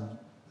 whereas some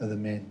of the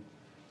men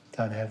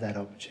don't have that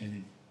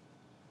opportunity.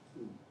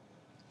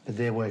 But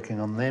they're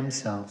working on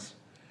themselves.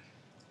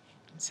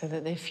 So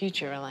that their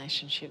future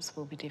relationships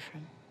will be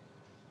different.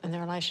 And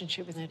their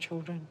relationship with their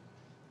children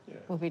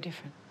will be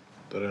different.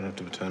 They don't have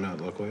to turn out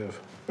like we have.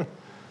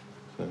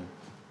 So,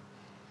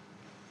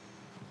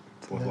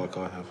 like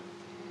I have.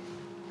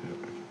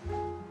 Yeah.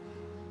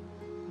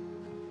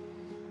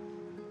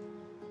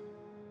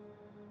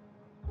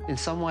 In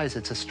some ways,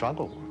 it's a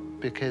struggle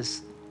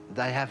because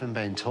they haven't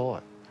been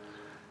taught.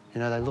 You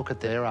know, they look at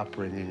their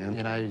upbringing and,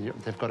 you know,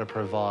 they've got to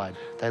provide.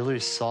 They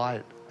lose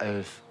sight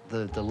of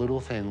the little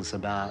things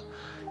about,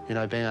 you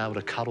know, being able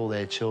to cuddle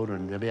their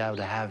children, to be able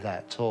to have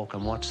that talk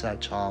and watch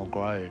that child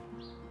grow.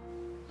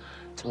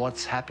 So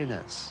what's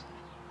happiness?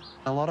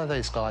 A lot of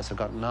these guys have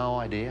got no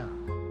idea.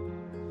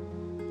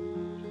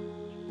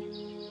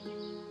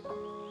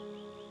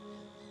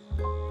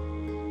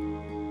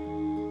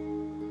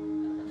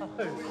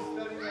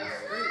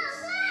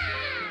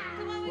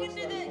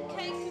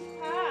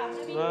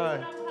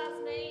 Right.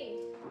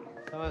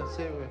 Come on,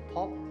 sit with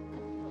Pop.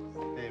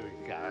 There we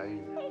go.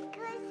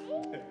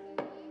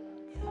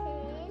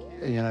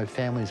 You know,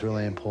 family's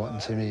really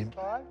important to me.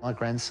 My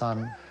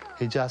grandson,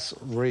 he just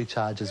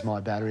recharges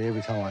my battery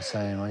every time I see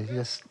him.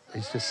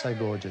 He's just so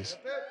gorgeous.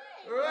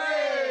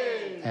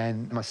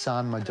 And my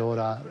son, my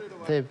daughter,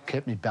 they've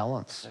kept me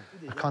balanced.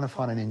 I kind of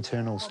find an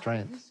internal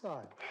strength.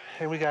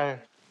 Here we go.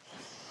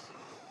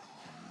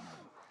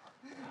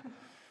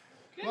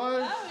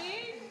 Blow.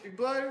 Big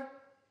blow.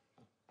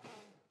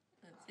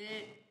 That's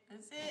it.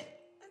 That's it.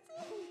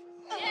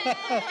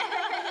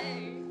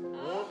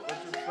 Oh,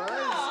 that's your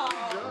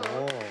face. Good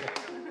job.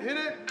 Hit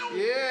it.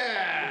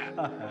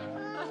 Yeah.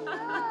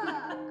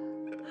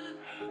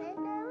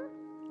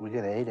 We're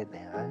going to eat it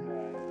now, eh?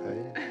 Oh,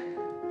 yeah.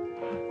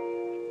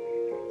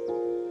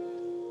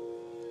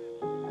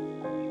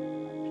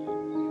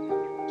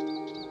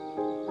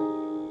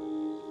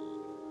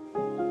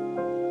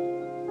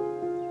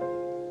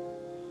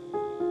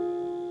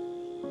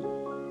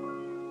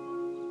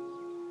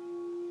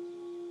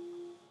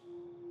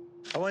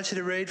 I want you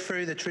to read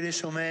through the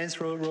traditional man's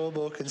rule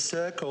book and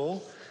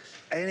circle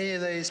any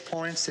of these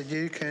points that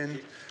you can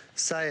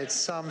say at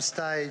some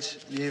stage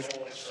you've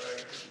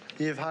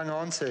hung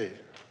on to.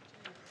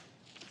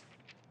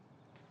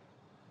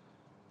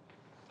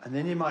 And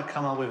then you might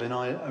come up with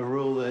a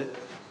rule that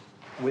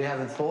we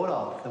haven't thought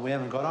of, that we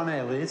haven't got on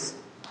our list,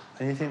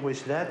 and you think we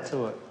should add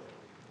to it.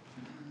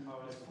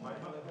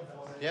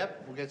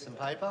 Yep, we'll get some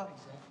paper.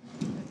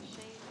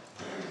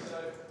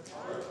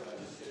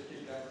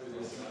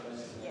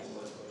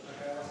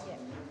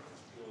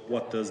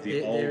 What does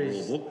the old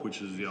rule book,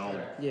 which is the old,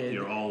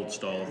 your old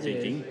style of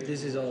thinking,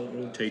 this is old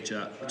rule. teach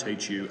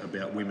you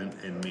about women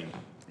and men?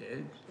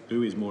 Yeah.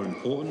 Who is more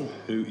important?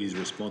 Who is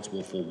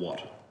responsible for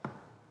what?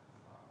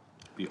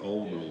 The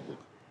old rule book.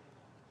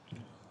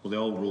 Well, the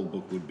old rule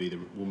book would be the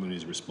woman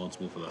is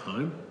responsible for the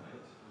home.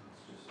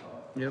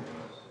 Yep.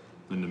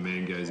 And the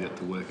man goes out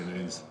to work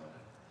and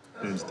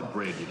earns the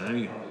bread, you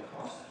know,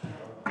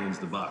 earns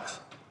the bucks.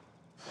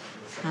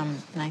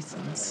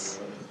 Nathan's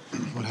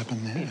What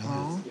happened there?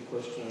 wrong.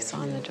 He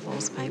signed the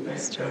divorce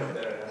papers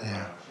tonight.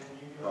 Yeah.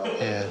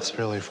 Yeah, it's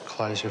really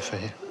closure for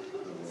him.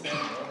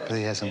 But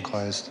he hasn't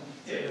closed.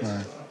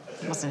 No.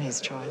 It wasn't his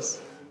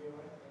choice.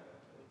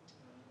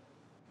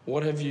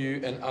 What have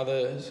you and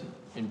others,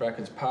 in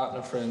brackets,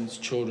 partner, friends,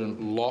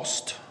 children,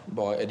 lost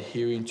by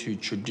adhering to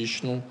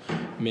traditional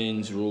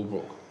men's rule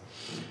book?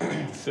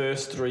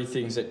 First three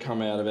things that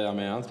come out of our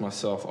mouths,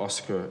 myself,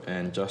 Oscar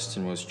and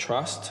Justin, was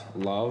trust,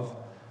 love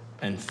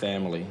and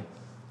family.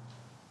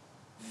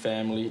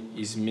 Family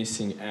is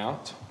missing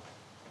out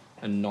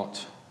and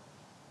not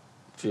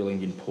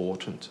feeling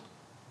important.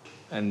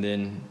 And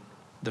then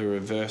the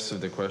reverse of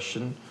the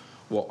question,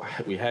 what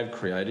we have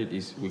created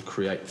is we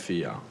create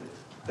fear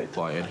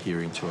by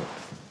adhering to it.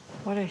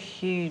 What a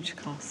huge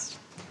cost.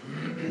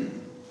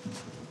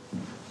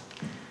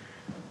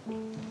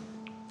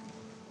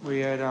 We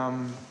had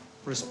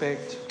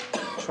respect,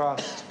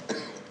 trust,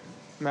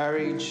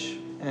 marriage,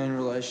 and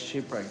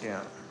relationship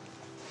breakdown.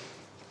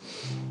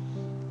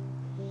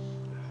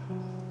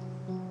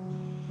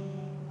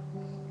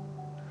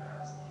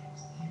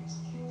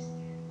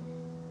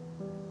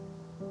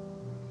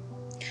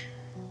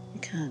 You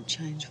can't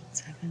change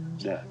what's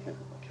happened. Yeah,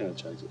 I can't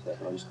change what's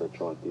happened. I just got to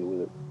try and deal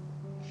with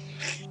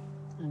it.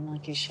 And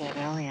like you shared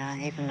earlier,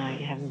 even though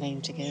you haven't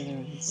been together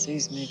and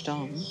Sue's moved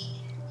on,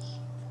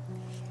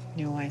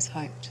 you always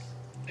hoped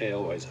Yeah, I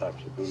always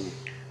hoped it would,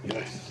 you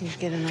know. you'd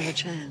get another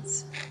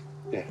chance.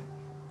 Yeah.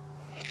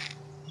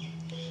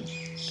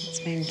 It's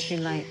been too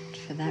late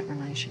for that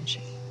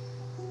relationship.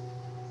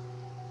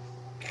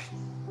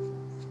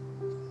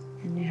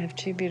 And you have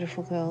two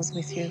beautiful girls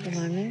with you at the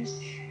moment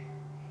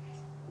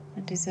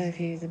that deserve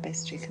you the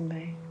best you can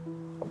be.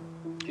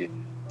 Yeah.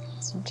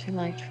 It's not too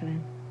late for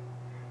them.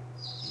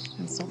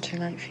 It's not too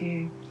late for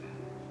you.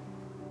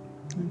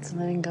 It's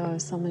letting go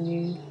of someone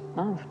you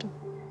loved.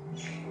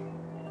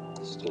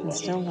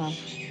 Still love.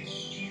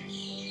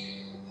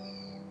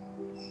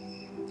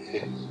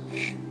 Yeah.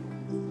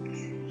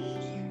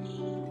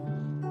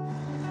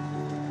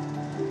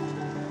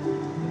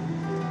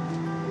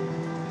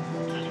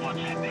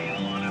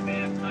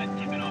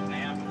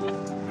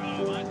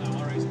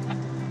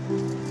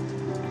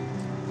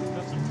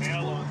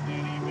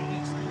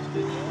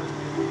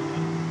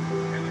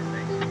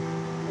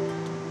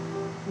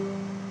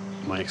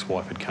 My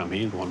ex-wife had come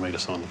in and wanted me to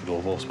sign the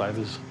divorce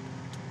papers.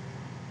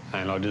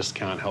 And I just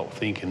can't help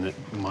thinking that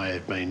it may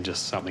have been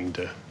just something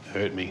to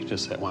hurt me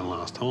just that one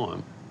last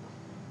time.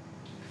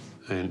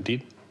 And it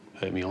did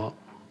hurt me a lot.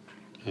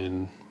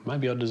 And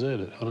maybe I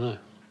deserved it, I don't know.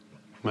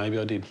 Maybe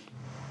I did.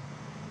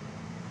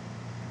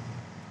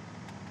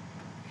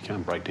 You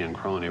can't break down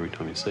crying every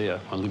time you see her.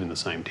 I live in the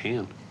same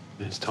town.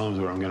 There's times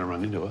where I'm going to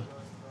run into her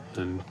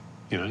and,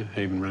 you know,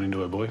 even run into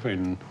her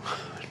boyfriend.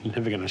 And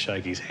never going to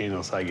shake his hand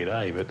or say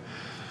g'day, but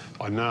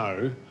I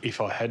know if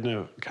I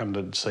hadn't come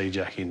to see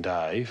Jackie and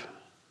Dave,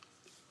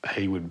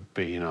 he would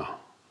be in a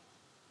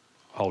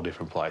whole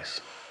different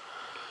place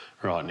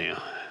right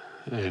now.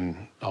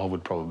 And I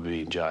would probably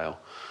be in jail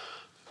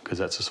because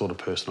that's the sort of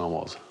person I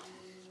was.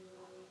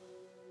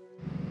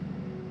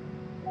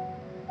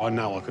 I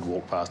know I could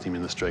walk past him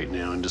in the street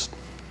now and just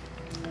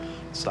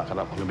suck it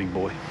up like a big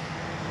boy.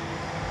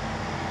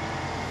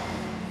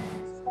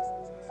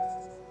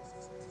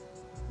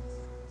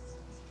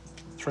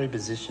 Three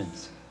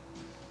positions.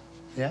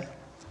 Yeah?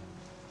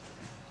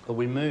 But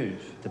we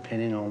move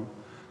depending on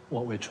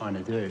what we're trying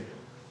to do.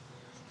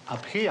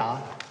 Up here,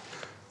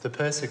 the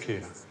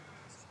persecutor.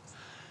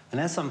 And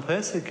as I'm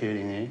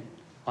persecuting you,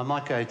 I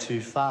might go too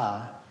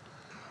far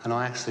and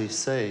I actually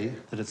see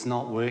that it's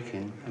not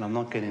working and I'm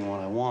not getting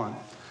what I want.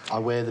 I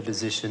wear the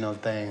position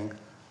of being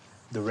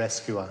the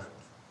rescuer.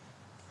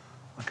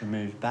 I can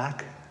move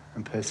back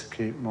and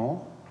persecute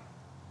more,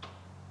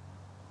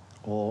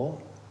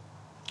 or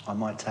I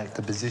might take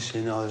the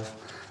position of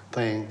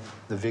being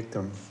the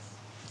victim.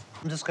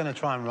 I'm just going to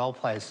try and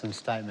role-play some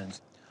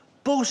statements.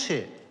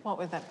 Bullshit! What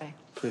would that be?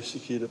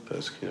 Persecutor,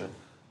 persecutor.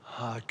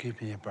 Oh, give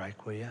me a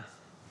break, will you?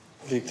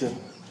 Victim.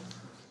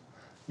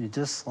 You're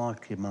just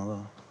like your mother.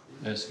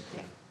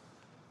 Persecutor.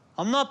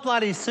 I'm not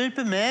bloody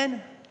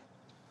Superman.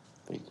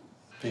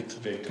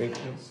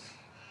 Victim.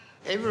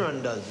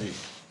 Everyone does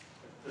this.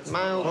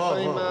 Male, Whoa,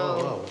 female. whoa,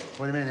 whoa, whoa. What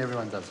do you mean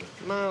everyone does it?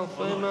 Male,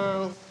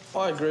 female.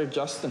 I agree with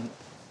Justin.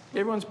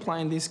 Everyone's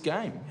playing this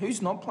game.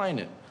 Who's not playing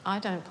it? I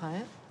don't play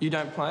it. You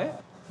don't play it?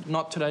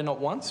 Not today, not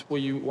once? Were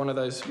you one of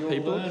those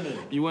people? learning.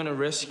 You weren't a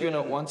rescuer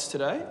not once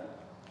today?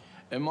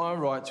 Am I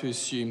right to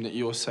assume that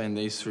you're saying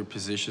these three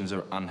positions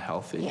are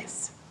unhealthy?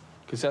 Yes.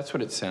 Because that's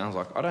what it sounds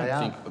like. I They don't are.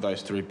 think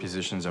those three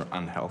positions are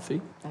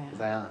unhealthy.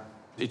 They are.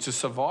 It's a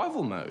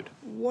survival mode.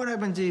 What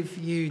happens if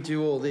you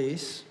do all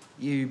this,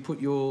 you put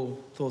your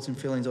thoughts and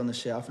feelings on the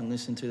shelf and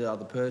listen to the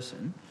other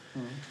person,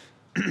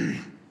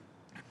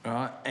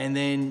 right? And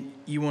then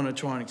you want to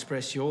try and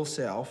express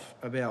yourself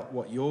about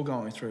what you're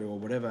going through or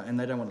whatever, and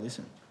they don't want to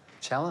listen.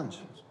 Challenge.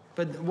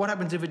 But what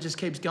happens if it just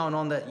keeps going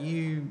on that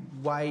you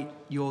wait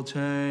your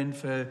turn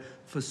for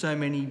so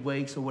many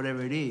weeks or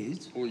whatever it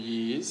is? Or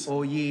years.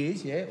 Or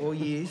years, yeah, or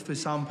years for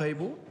some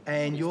people.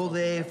 And you're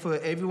there for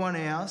everyone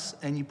else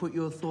and you put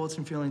your thoughts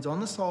and feelings on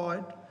the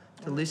side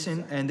to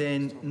listen and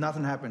then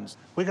nothing happens.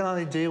 We can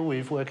only deal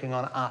with working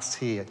on us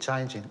here,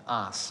 changing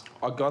us.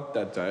 I got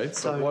that, Dave.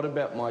 So- but what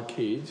about my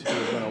kids who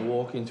are going to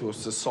walk into a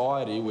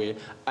society where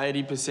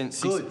 80%,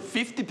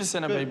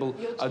 50% of people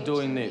are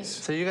doing this?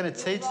 So you're going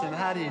to teach them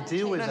how do you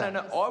deal with that?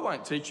 No, I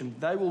won't teach them.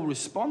 They will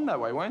respond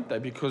that way, won't they,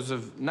 because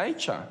of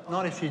nature?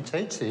 Not if you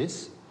teach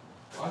this.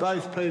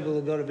 Both people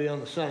have got to be on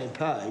the same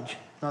page.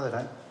 No, they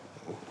don't.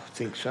 I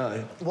think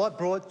so. What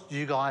brought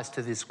you guys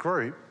to this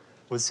group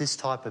was this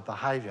type of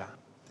behaviour.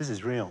 This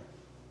is real.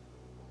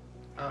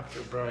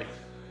 After a break.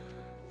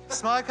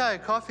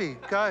 Smoko, coffee,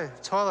 go,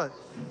 toilet,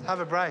 have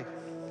a break.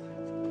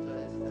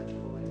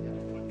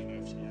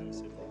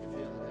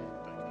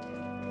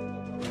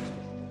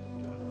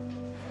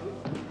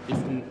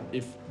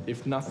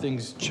 If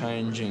nothing's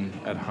changing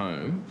at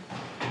home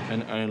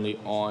and only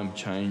I'm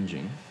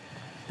changing,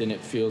 then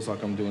it feels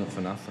like I'm doing it for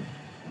nothing.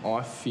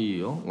 I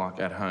feel like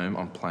at home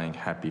I'm playing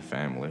happy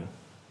family.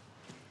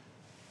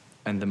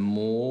 And the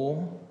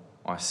more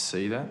I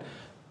see that,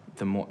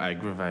 the more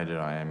aggravated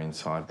I am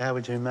inside. How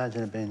would you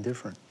imagine it being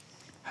different?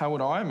 How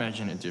would I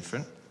imagine it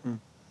different?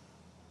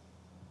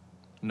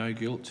 No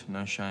guilt,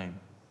 no shame.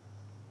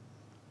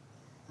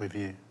 With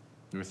you?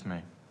 With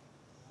me.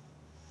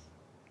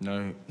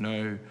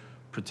 No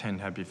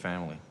pretend happy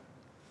family.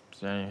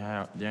 It's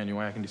the only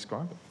way I can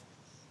describe it.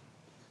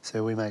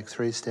 So we make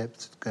 3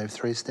 steps, go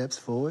 3 steps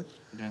forward.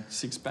 Yeah,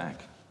 6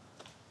 back.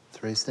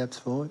 3 steps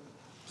forward.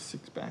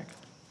 6 back.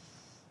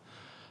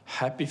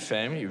 Happy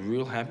family,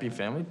 real happy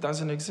family,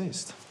 doesn't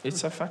exist.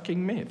 It's a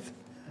fucking myth.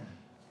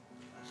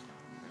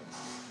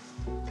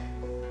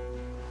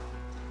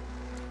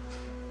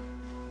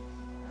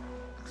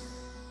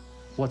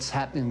 What's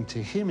happening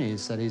to him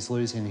is that he's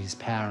losing his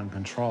power and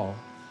control.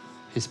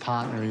 His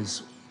partner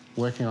is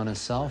working on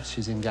herself.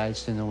 She's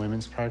engaged in the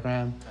women's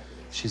program.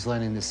 She's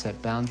learning to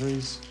set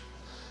boundaries.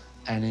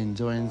 And in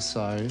doing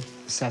so,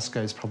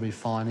 Sasko's probably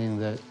finding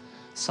that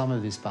some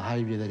of this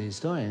behaviour that he's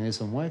doing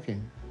isn't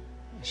working.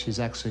 She's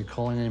actually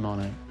calling him on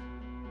it.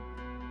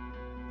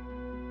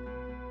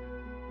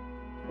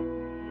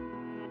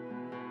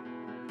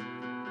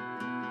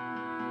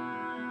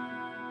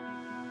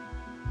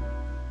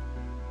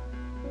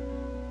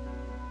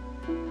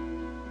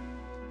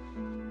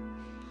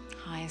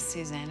 Hi,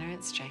 Susanna,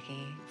 it's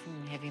Jackie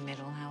from Heavy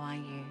Metal. How are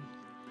you?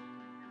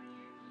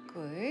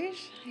 Good.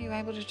 Are you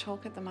able to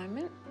talk at the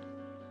moment?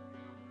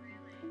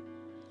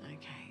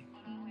 Okay.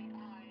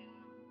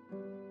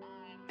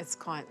 It's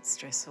quite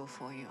stressful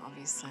for you,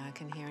 obviously. I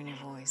can hear in your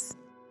voice.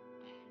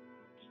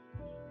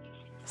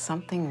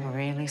 Something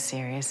really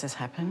serious has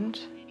happened.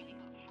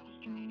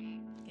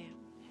 Yeah.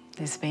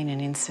 There's been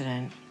an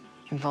incident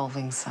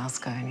involving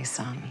Sasko and his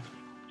son.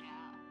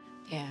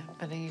 Yeah,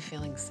 but are you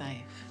feeling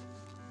safe?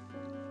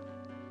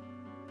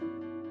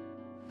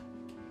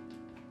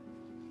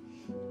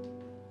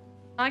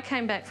 I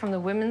came back from the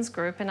women's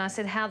group and I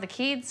said, how are the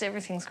kids?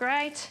 Everything's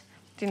great.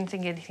 Didn't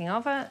think anything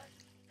of it.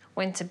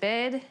 Went to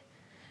bed.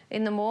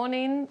 In the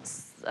morning,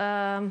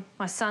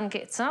 my son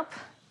gets up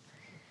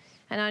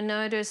and I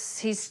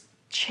noticed his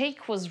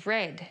cheek was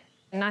red.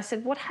 And I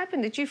said, what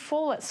happened? Did you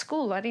fall at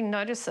school? I didn't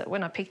notice it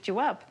when I picked you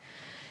up.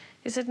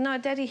 He said, no,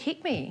 Daddy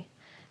hit me.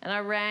 And I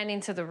ran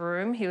into the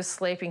room. He was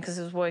sleeping because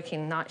he was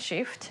working night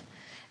shift.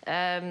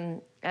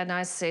 And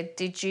I said,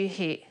 did you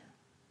hit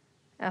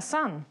our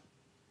son?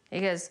 He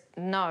goes,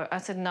 no. I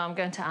said, no, I'm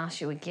going to ask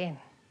you again.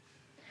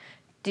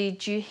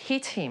 Did you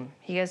hit him?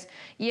 He goes,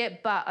 yeah,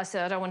 but. I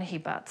said, I don't want to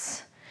hear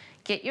buts.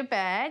 Get your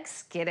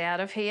bags, get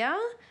out of here.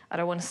 I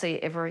don't want to see you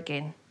ever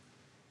again.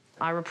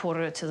 I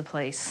reported it to the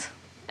police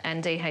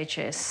and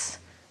DHS.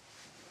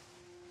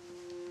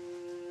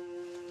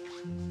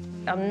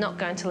 I'm not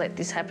going to let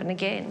this happen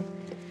again.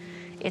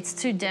 It's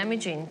too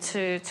damaging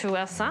to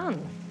our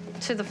son,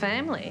 to the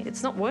family.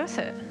 It's not worth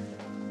it.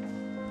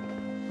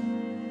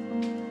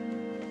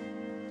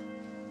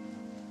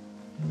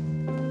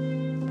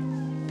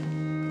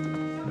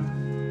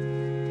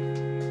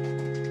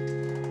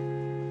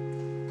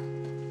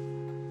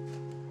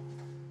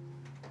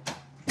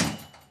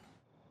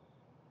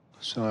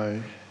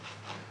 So,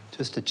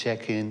 just a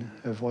check-in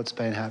of what's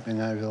been happening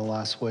over the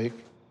last week.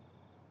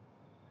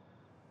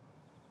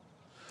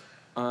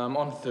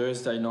 On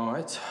Thursday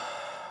night,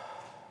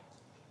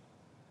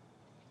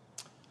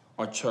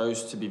 I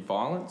chose to be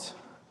violent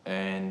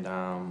and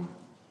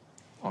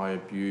I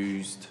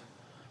abused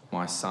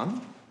my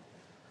son,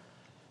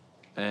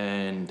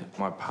 and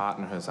my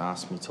partner has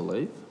asked me to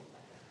leave.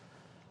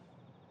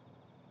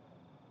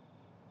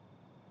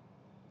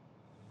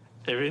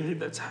 Everything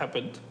that's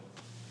happened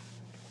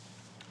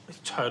is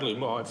totally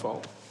my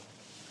fault.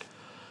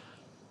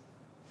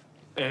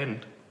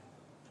 And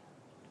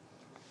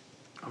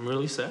I'm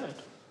really sad.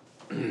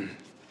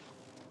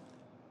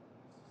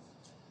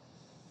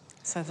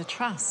 So the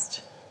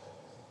trust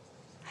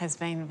has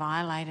been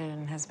violated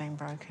and has been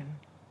broken.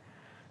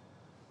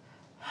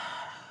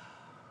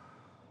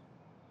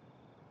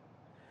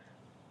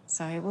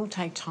 So it will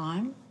take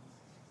time,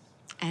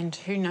 and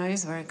who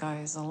knows where it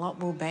goes. A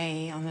lot will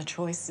be on the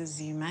choices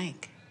you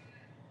make.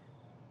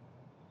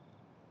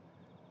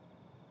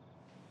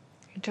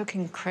 It took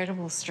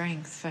incredible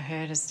strength for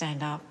her to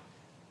stand up.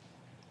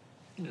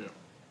 Yeah.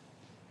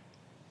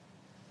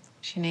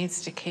 She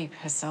needs to keep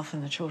herself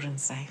and the children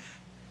safe.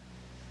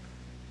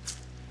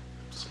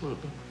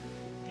 Absolutely.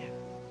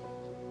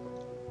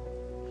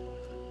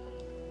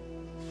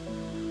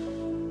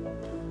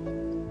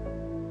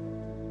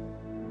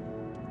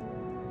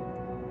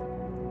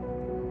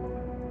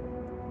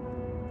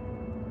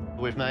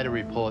 We've made a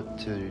report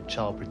to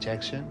Child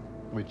Protection,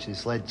 which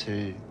has led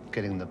to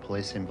getting the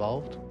police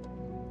involved,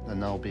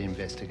 and they'll be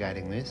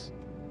investigating this.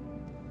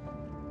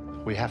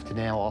 We have to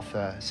now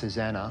offer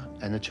Susanna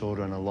and the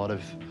children a lot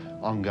of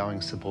ongoing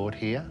support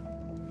here,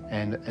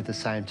 and at the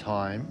same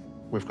time,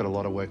 we've got a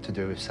lot of work to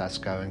do with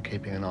Sasko and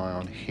keeping an eye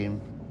on him.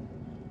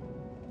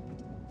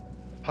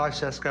 Hi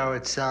Sasko,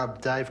 it's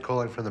Dave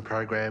calling from the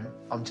program.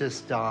 I'm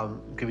just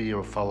giving you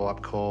a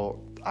follow-up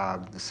call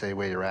to see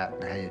where you're at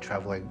and how you're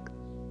travelling.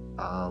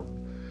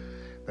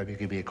 Maybe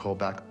give me a call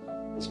back.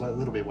 I was a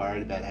little bit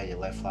worried about how you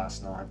left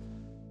last night.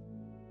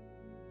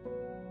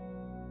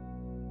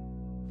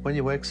 When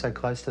you work so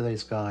close to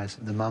these guys,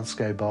 the months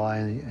go by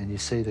and you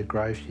see the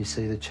growth, you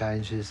see the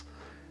changes,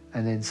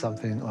 and then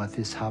something like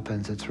this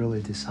happens, it's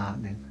really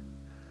disheartening.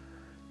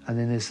 And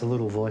then there's a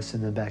little voice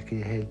in the back of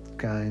your head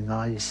going,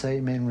 oh, you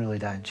see, men really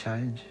don't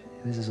change.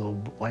 This is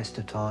all a waste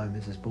of time,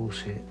 this is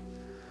bullshit.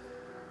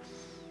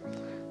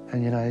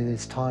 And you know,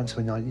 there's times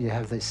when you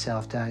have this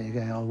self-doubt, you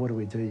go, oh, what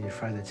do? You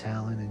throw the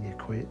towel in and you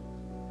quit.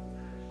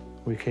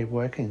 We keep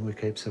working, we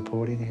keep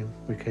supporting him,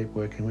 we keep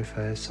working with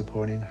her,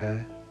 supporting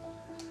her.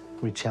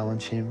 We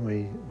challenge him,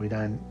 we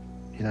don't,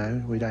 you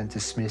know, we don't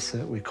dismiss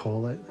it, we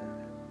call it.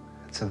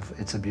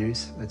 It's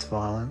abuse, it's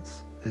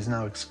violence. There's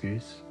no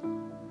excuse.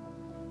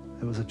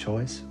 It was a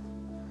choice.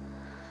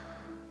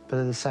 But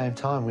at the same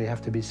time, we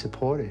have to be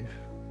supportive.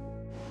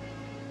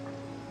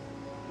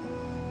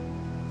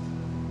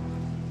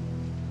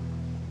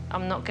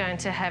 I'm not going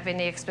to have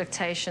any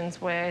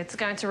expectations where it's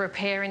going to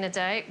repair in a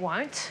day. It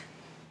won't.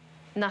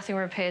 Nothing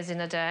repairs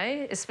in a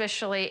day,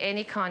 especially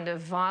any kind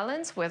of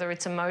violence, whether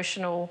it's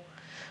emotional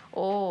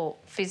or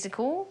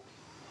physical,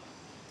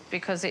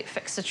 because it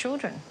affects the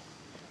children.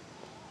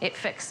 It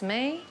affects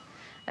me.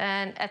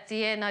 And at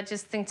the end, I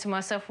just think to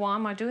myself, why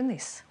am I doing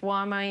this?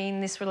 Why am I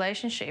in this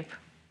relationship?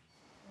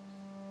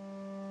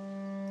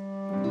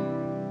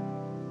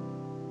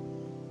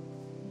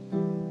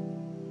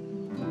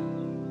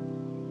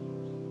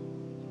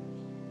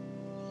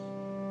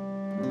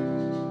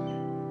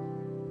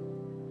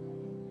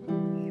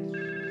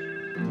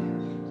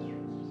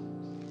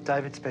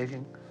 David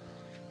speaking.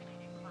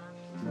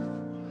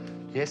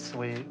 Yes,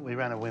 we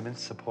run a women's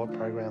support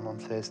program on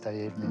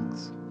Thursday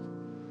evenings.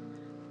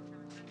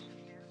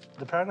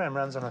 The program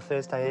runs on a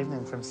Thursday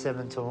evening from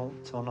 7 till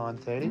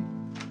 9:30.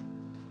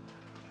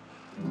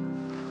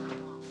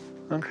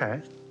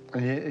 Okay.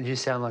 And you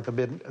sound like a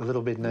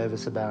little bit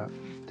nervous about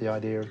the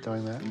idea of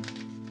doing that.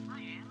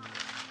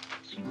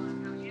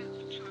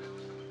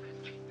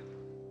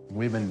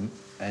 Women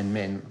and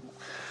men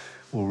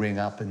will ring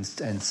up and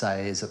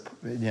say, is it,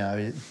 you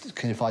know,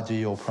 if I do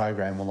your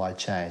program, will I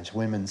change?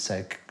 Women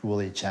say, will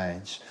he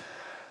change?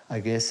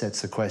 I guess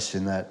that's the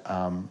question that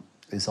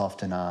is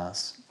often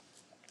asked.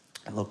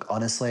 Look,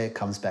 honestly, it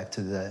comes back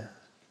to the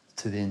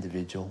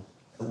individual.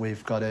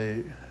 We've got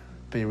to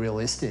be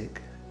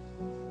realistic.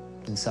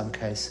 In some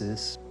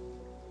cases,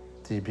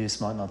 the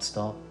abuse might not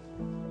stop.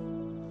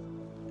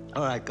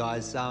 All right,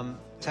 guys,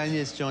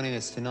 Tanya's joining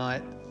us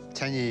tonight.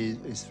 Tanya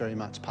is very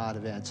much part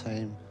of our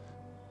team.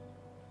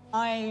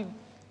 I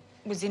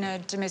was in a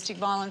domestic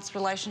violence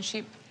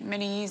relationship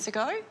many years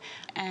ago,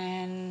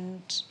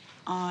 and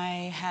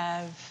I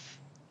have,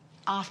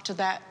 after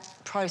that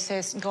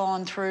process,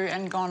 gone through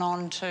and gone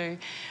on to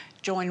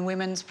join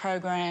women's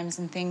programs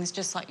and things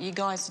just like you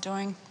guys are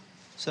doing.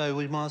 So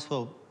we might as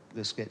well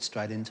just get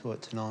straight into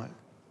it tonight.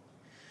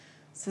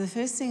 So the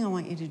first thing I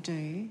want you to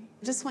do,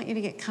 I just want you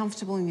to get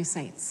comfortable in your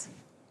seats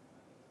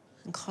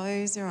and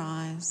close your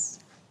eyes.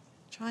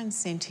 Try and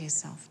centre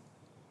yourself.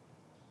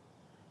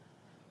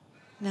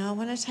 Now I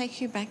want to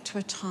take you back to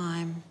a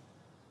time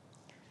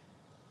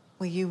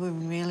where you were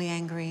really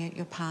angry at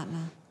your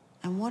partner.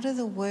 And what are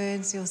the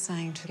words you're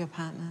saying to your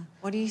partner?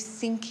 What are you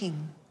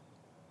thinking?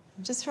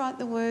 Just write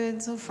the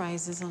words or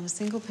phrases on a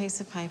single piece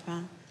of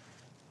paper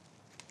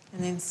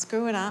and then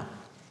screw it up.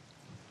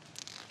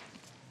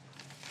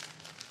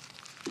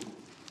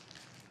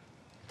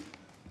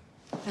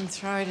 And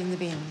throw it in the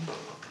bin.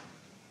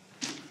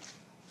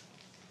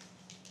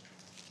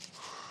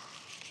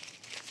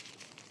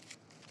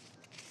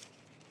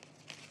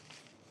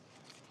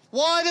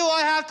 Why do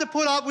I have to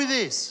put up with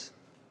this?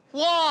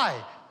 Why?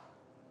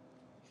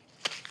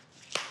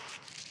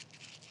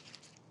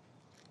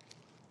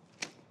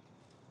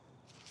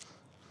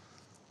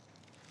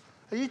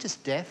 Are you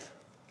just deaf?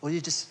 or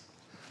you're just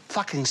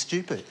fucking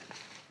stupid.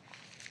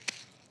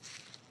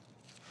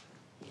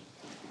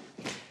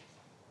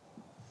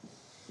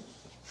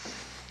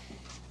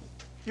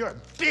 You're a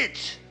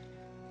bitch.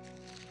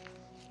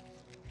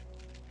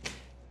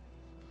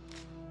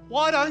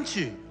 Why don't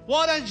you?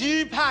 Why don't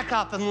you pack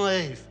up and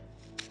leave?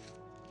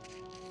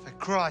 For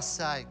Christ's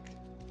sake.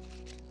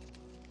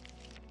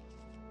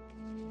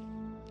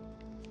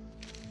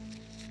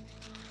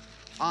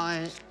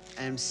 I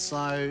am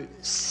so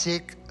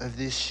sick of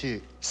this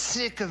shit.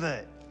 Sick of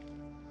it.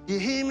 You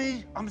hear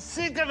me? I'm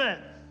sick of it.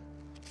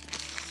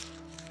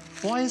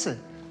 Why is it?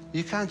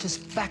 You can't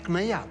just back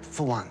me up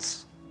for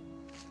once.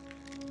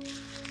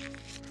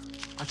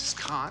 I just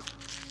can't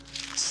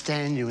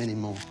stand you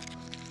anymore.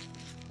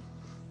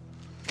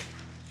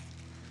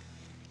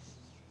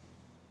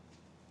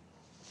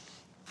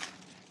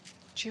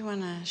 Do you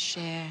want to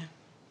share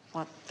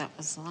what that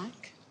was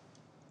like?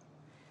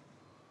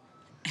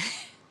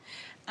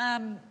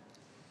 I'm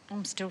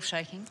still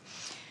shaking.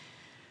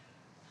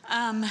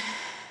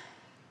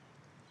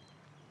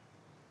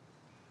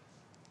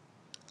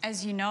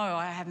 As you know,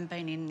 I haven't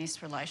been in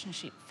this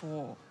relationship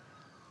for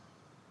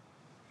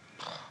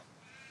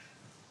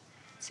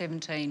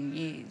 17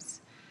 years.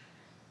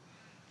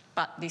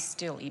 But this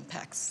still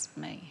impacts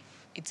me.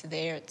 It's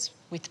there, it's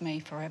with me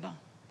forever.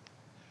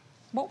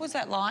 What was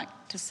that like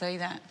to see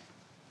that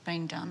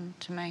being done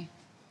to me?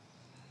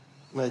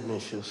 Made me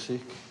feel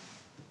sick.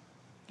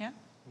 Yeah?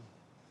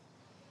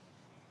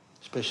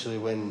 Especially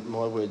when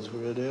my words were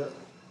read out.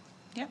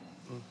 Yeah.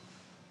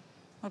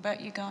 What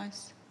about you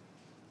guys?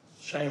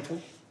 Shameful.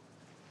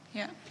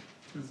 Yeah.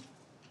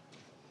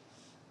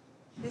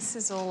 This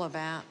is all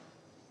about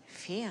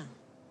fear,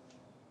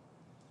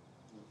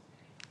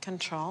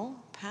 control,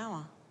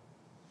 power.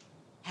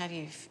 How do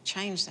you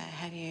change that?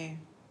 How do you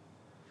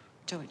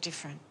do it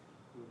different?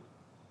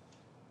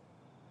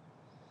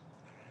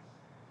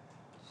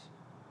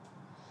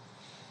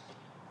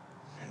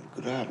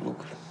 Good hard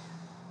look.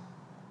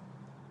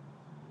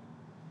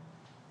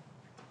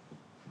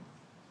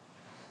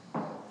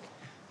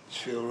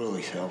 Just feel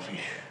really selfish.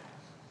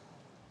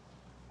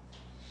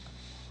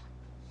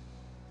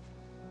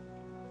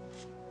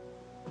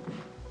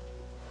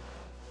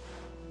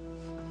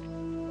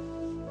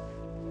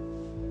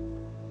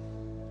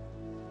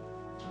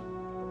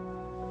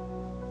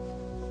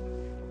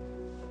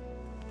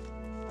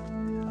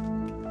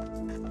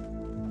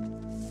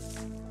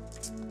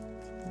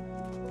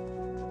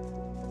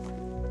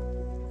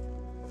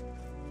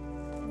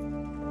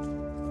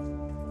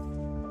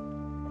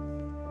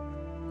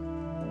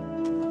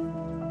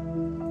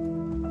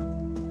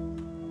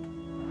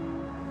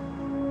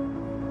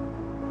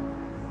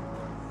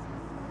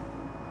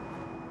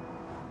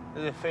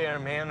 There's a fair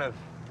amount of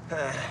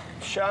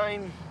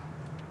shame,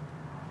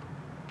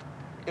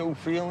 ill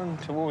feeling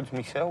towards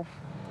myself.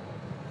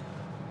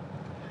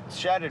 It's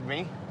shattered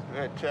me,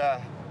 but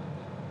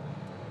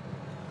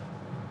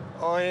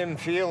I am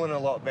feeling a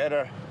lot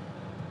better.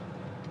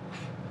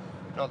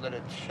 Not that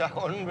it's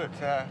showing,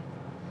 but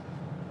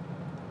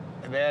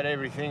about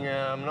everything.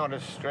 I'm not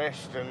as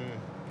stressed and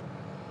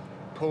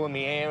pulling my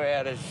hair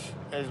out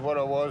as what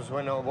I was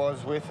when I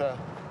was with her.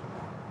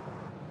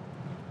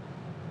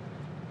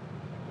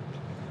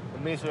 I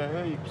miss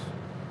her heaps.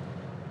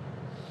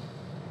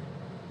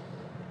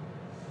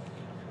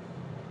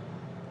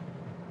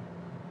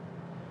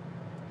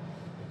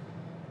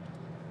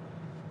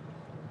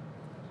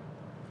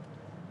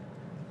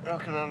 I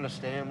can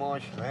understand why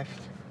she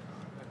left.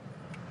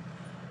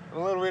 A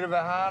little bit of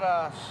a hard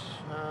ass.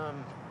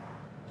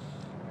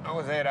 I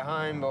was out of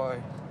home by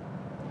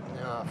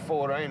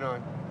 14. I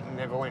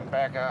never went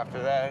back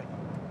after that.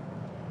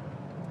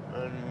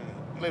 And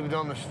lived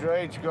on the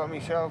streets, got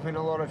myself in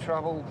a lot of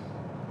trouble.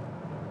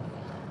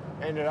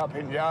 Ended up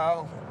in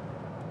jail.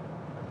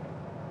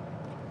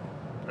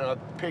 And I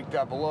picked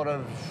up a lot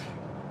of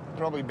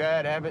probably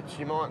bad habits,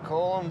 you might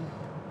call them.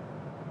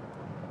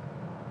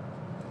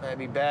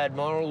 Maybe bad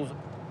morals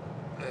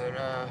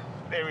that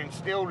they're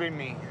instilled in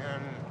me,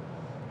 and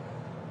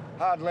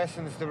hard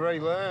lessons to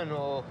relearn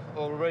or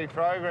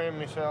reprogram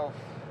myself.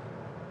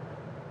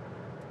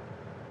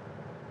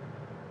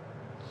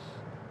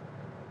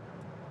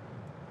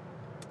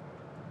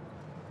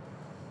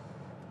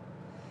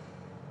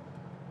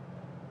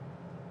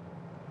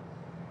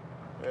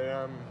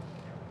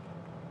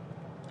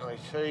 But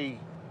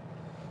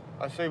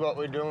I see what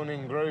we're doing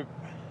in group,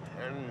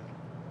 and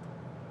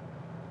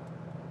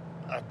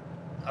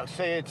I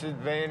see its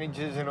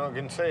advantages and I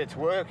can see it's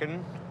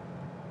working.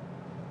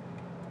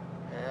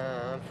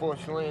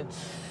 Unfortunately,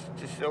 it's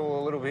just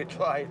all a little bit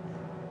late.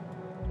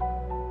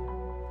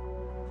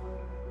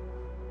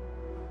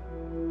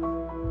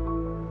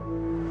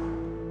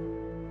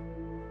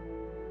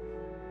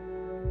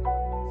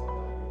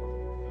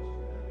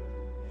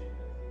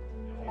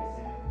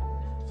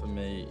 For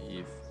me,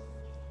 if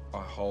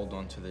I hold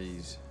on to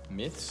these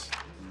myths,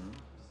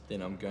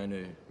 then I'm going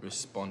to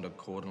respond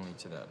accordingly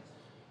to that.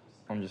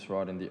 I'm just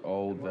writing the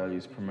old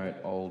values promote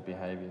old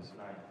behaviours.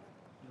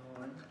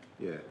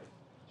 Yeah.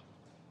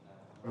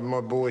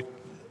 My boy,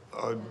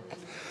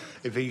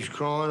 if he's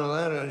crying or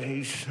that,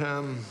 he's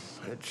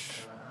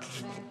it's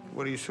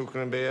what he's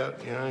talking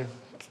about, you know.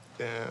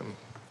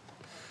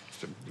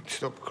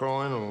 Stop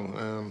crying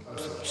or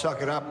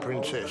suck it up,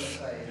 princess.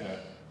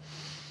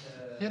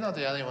 You're not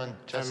the only one,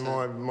 Justin.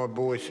 And my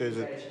boy says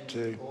it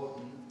too. All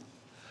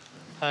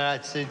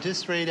right, so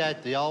just read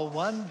out the old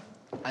one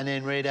and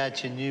then read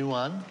out your new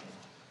one.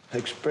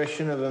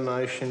 Expression of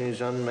emotion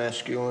is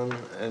unmasculine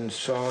and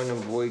sign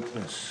of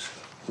weakness.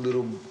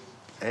 Little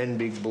and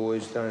big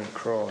boys don't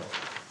cry.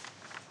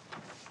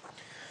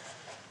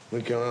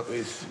 We come up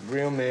with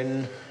real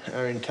men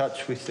are in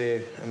touch with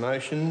their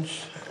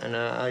emotions and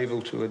are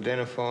able to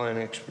identify and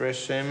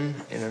express them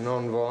in a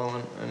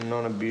non-violent and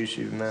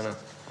non-abusive manner.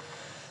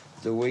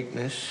 The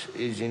weakness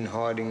is in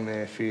hiding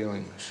their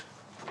feelings.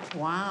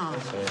 Wow.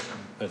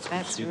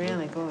 That's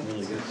really good.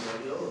 Really good.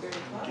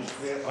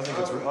 I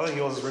think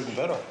yours is written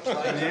better.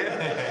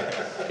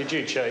 Yeah. Did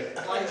you cheat?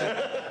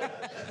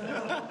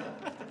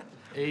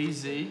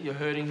 Easy, you're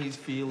hurting his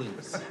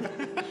feelings.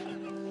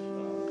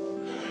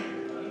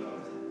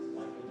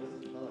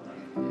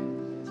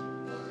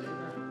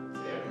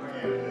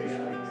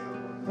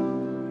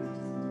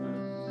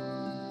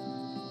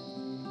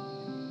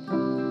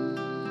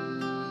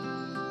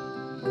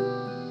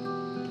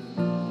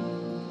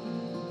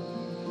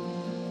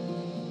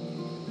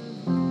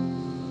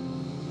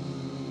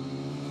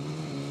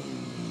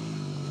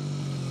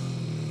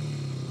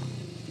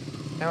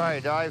 How are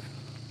you, Dave?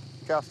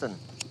 Justin?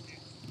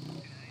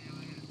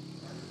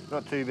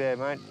 Not too bad,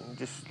 mate. I'm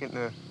just getting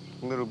a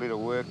little bit of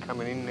work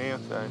coming in now,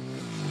 so...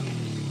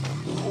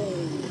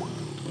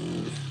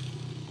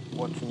 Just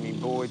watching me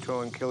boy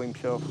try and kill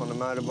himself on a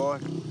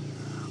motorbike.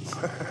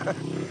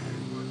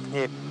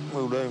 Yep,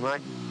 will do,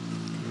 mate.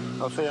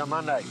 I'll see you on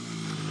Monday.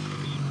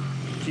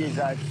 Cheers,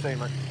 Dave. See you,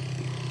 mate.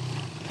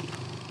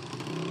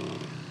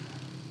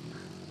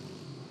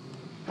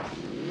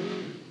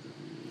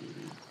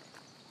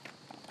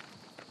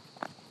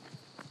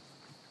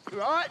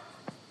 You all right?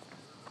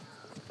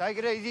 Take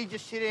it easy,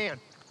 just sit down,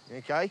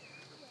 okay?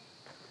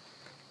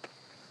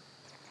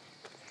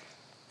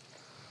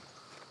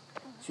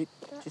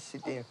 Just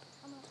sit down.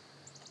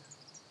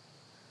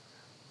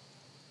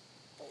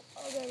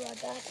 I'll go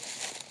right back.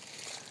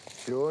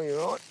 Sure, you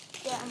all right?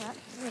 Yeah, I'm right.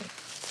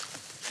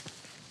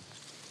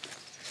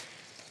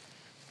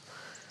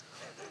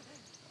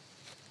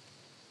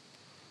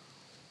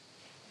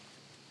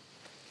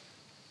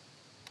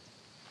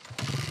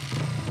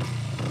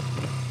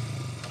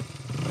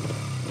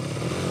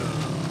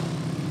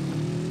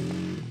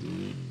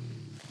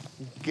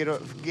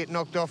 Get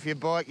knocked off your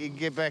bike, you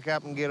get back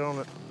up and get on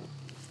it.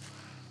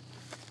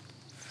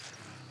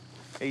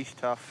 He's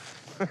tough.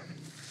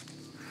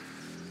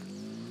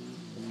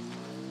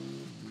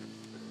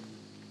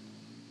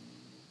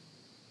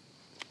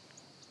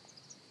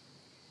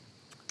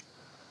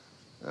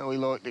 We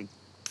like to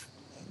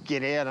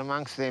get out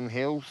amongst them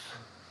hills.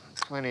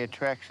 Plenty of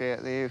tracks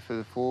out there for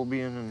the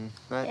Forbian and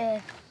that.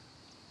 Yeah.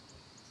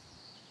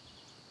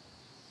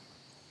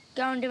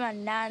 Going to my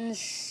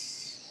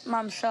nan's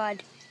mum's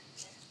side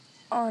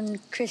on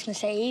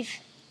Christmas Eve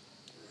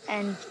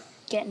and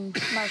getting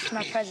most of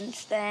my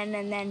presents then,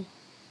 and then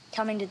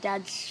coming to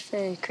Dad's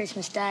for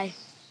Christmas Day.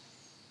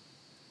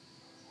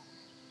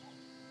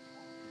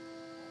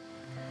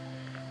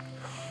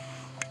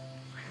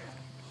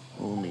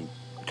 All me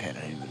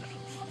tattoos.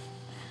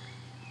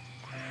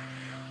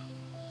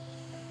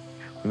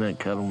 We don't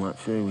cuddle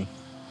much, do we?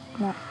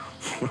 No.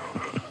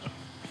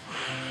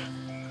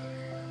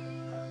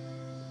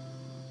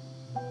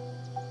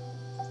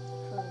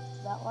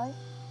 That way?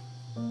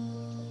 I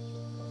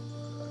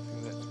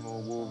think that's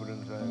more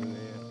Wolverton's over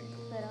there, I think.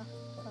 Better.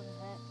 Doesn't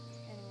hurt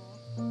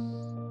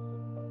anymore.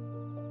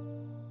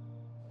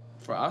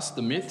 For us,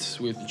 the myths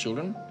with the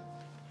children,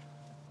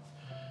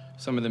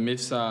 some of the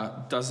myths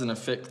are, doesn't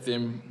affect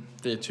them,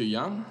 they're too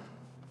young.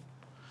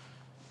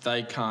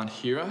 They can't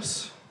hear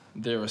us,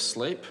 they're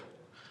asleep.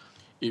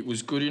 It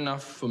was good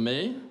enough for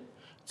me,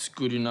 it's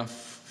good enough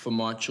for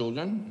my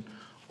children.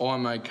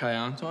 I'm okay,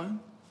 aren't I?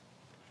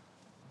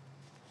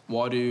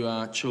 Why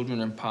do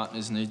children and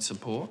partners need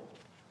support?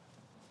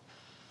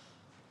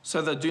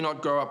 So they do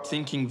not grow up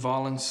thinking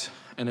violence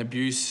and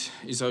abuse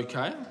is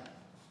okay.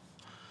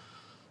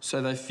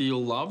 So they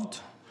feel loved,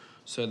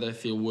 so they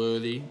feel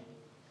worthy,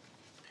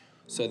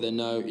 so they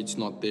know it's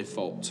not their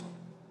fault.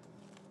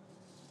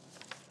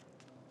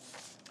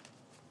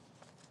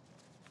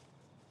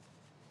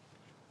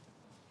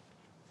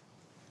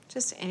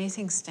 Just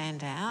anything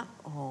stand out,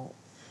 or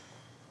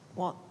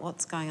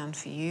what's going on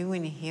for you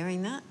when you're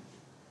hearing that?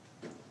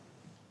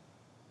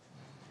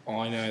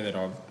 I know that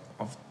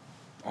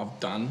I've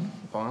done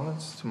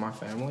violence to my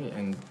family,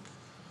 and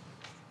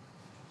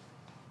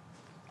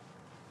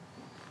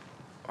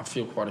I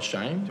feel quite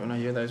ashamed when I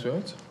hear those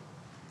words.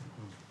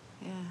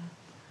 Yeah.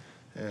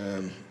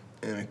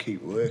 And I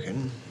keep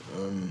working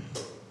on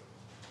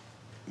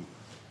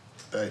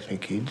both my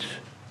kids.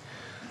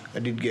 I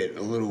did get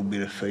a little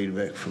bit of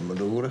feedback from my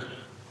daughter.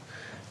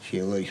 She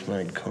at least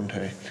made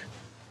contact.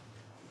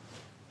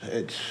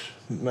 It's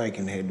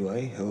making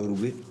headway a little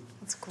bit.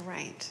 That's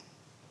great.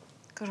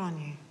 Good on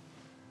you.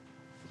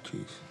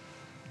 Cheers.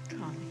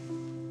 Good on you.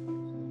 The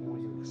more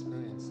you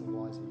experience, the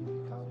wiser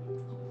you become.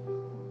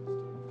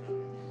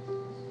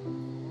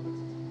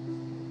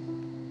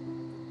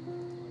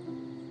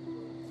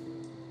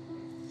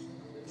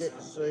 Get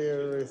to see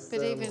her if...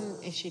 But even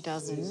if she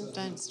doesn't,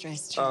 don't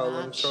stress too I'm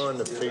much. trying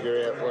to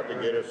figure out what to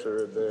get her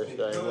for her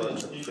birthday and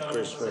what's for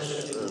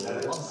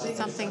Christmas.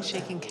 Something she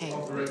can keep.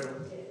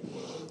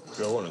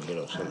 I want to get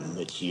her something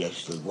that she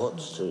actually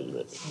wants to.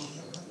 But...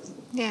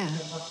 Yeah.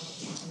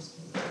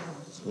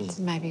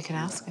 So maybe you could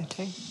ask her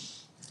too.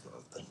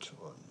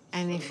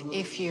 And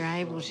if you're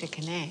able to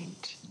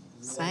connect,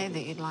 say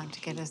that you'd like to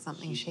get her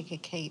something she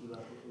could keep.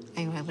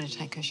 Are you able to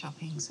take her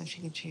shopping so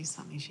she could choose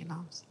something she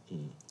loves?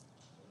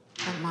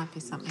 That might be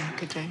something you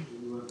could do.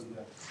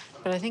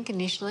 But I think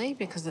initially,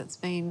 because it's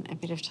been a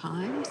bit of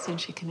time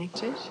since you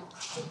connected,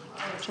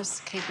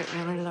 just keep it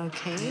really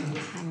low-key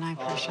and no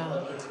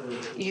pressure.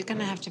 You're going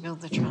to have to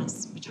build the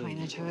trust between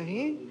the two of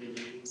you.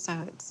 So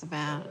it's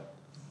about,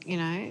 you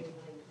know,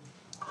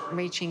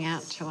 reaching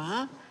out to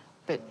her,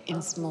 but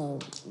in small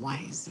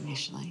ways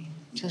initially,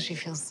 till she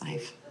feels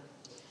safe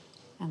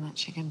and that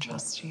she can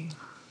trust you.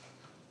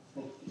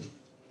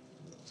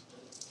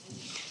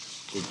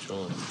 Good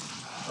trying.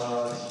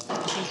 I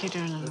think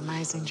you're doing an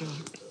amazing job.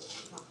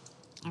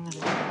 I really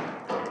do.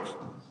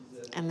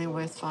 And they're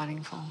worth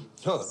fighting for.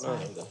 Oh, no.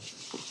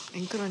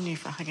 And good on you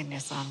for hugging your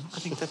son. I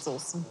think that's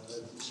awesome.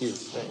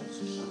 Cheers, thanks.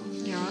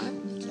 You all right?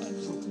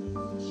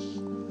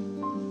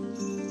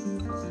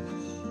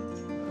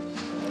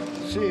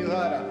 See you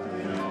later.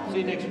 See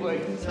you next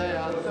week. See you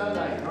on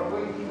Sunday. Or a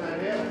week, you know,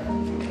 yeah.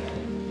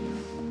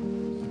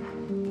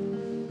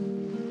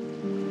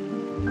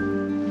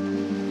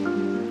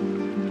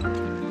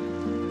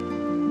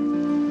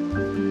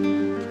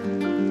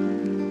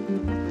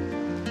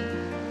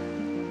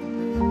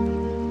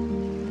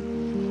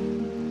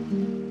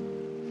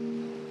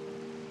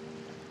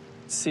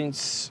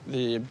 Since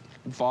the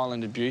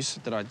violent abuse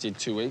that I did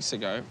 2 weeks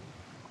ago,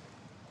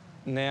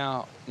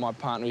 now my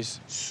partner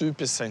is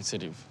super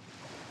sensitive.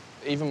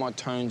 Even my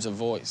tones of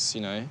voice,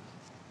 you know.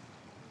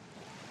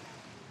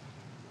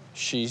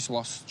 She's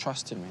lost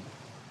trust in me.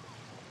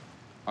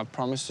 I've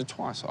promised her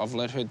twice. I've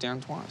let her down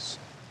twice.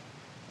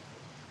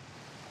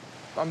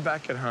 I'm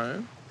back at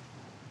home,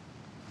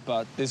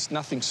 but there's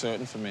nothing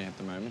certain for me at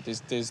the moment.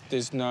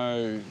 There's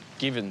no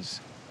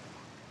givens.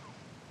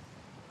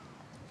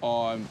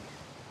 I'm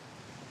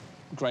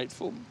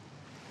grateful,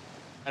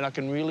 and I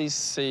can really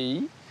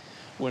see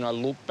when I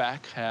look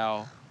back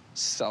how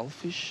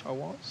selfish I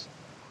was.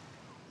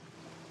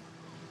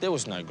 There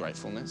was no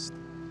gratefulness.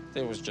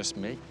 There was just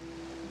me.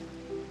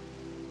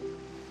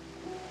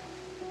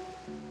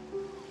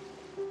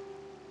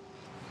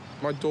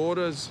 My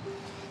daughter's,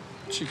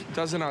 she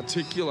doesn't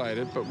articulate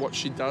it, but what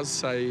she does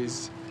say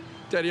is,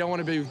 "Daddy, I want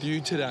to be with you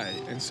today."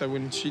 And so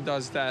when she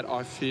does that,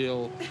 I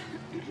feel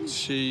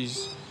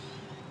she's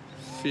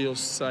feels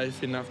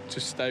safe enough to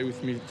stay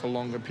with me for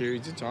longer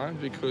periods of time,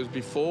 because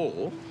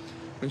before,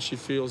 when she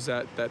feels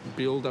that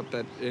build up,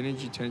 that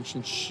energy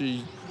tension,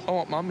 I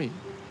want mummy.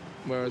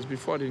 Whereas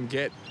before I didn't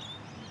get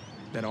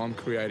that I'm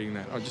creating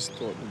that. I just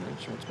thought, you know,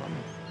 she wants mummy.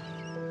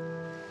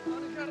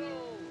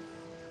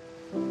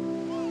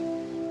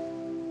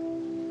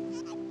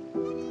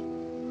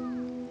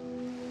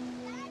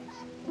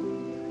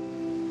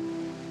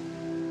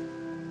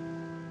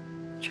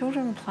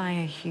 Children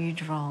play a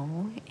huge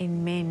role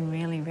in men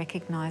really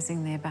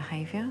recognising their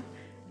behaviour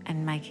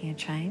and making a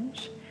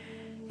change.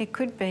 It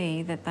could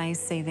be that they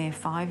see their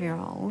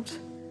 5-year-old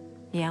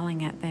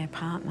yelling at their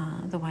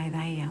partner the way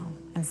they yell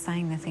and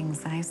saying the things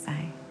they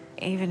say.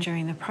 Even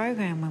during the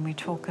program, when we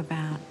talk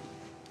about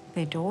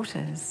their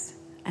daughters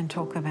and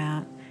talk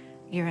about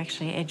you're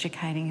actually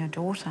educating your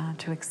daughter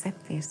to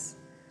accept this.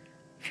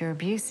 If you're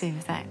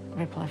abusive, that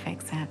ripple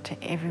effects out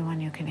to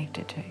everyone you're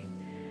connected to.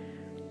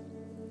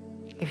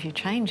 If you're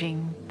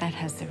changing, that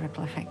has the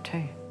ripple effect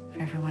too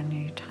for everyone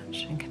you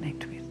touch and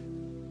connect with.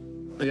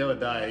 The other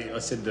day, I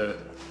said to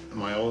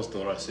my oldest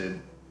daughter, I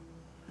said,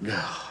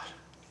 "God,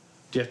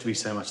 do you have to be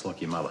so much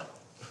like your mother?"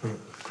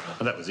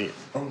 And that was it.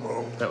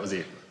 That was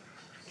it.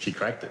 She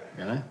cracked it,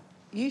 you know?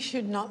 You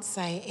should not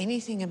say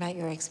anything about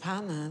your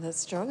ex-partner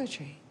that's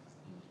derogatory.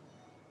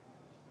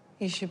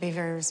 You should be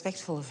very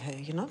respectful of her.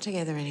 You're not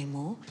together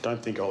anymore.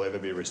 Don't think I'll ever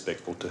be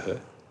respectful to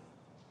her.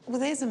 Well,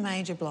 there's a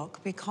major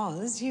block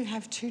because you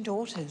have 2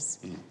 daughters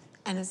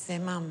and it's their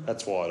mum.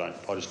 That's why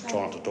I just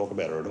try not to talk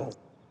about her at all.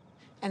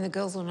 And the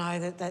girls will know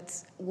that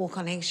that's walk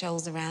on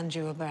eggshells around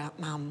you about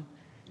mum.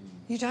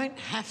 You don't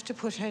have to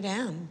put her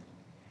down.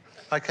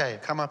 Okay,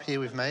 come up here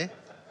with me.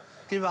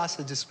 Give us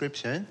a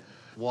description.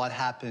 What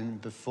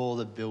happened before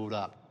the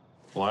build-up?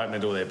 Well, I opened the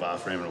door of their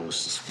bathroom and it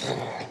was just...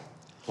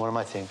 What am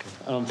I thinking?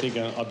 And I'm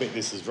thinking, I bet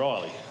this is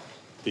Riley,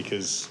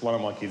 because one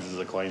of my kids is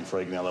a clean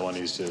freak and the other one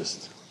is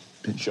just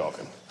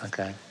shocking.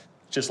 Okay.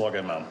 Just like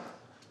her mum.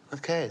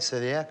 Okay, so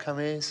the outcome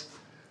is,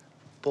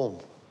 boom,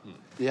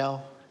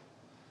 yell.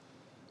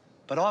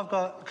 But I've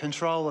got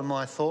control of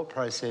my thought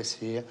process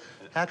here.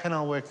 How can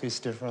I work this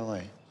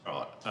differently?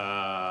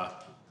 Right.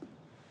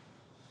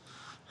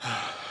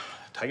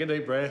 Take a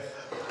deep breath.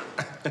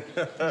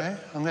 Okay,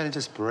 I'm going to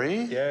just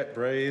breathe. Yeah,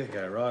 breathe.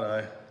 Go,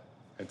 righto.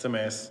 It's a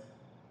mess.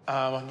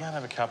 I'm going to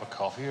have a cup of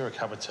coffee or a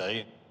cup of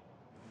tea.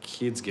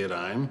 Kids get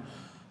home.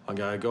 I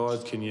go,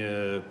 guys, can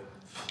you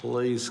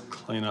please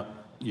clean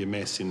up your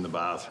mess in the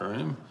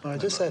bathroom? I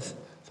just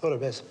thought I'd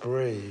best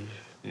breathe.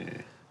 Yeah.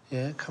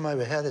 Yeah, come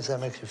over. How does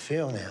that make you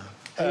feel now?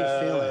 How are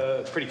you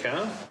feeling? Pretty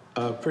calm.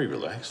 Pretty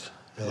relaxed.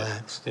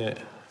 Relaxed? Yeah.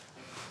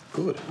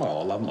 Good. Well,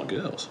 I love my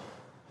girls.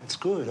 It's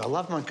good. I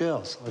love my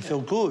girls. I feel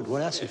good.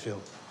 What else do you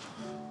feel?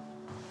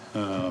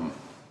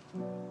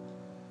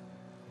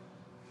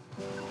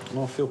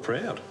 I feel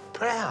proud.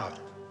 Proud?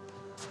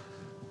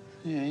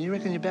 Yeah, you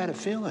reckon you're bad at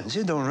feelings?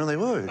 You're doing really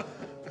good.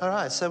 All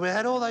right, so we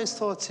had all those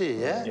thoughts here,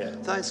 yeah? Yeah.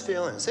 Those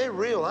feelings. They're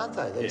real, aren't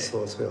they, these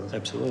thoughts, feelings?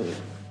 Absolutely.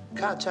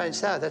 Can't change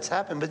that. That's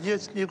happened. But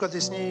you've got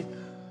this new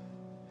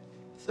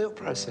thought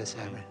process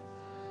happening.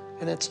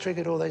 And it's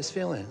triggered all these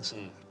feelings.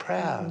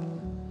 Proud.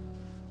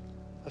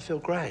 I feel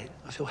great.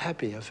 I feel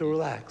happy. I feel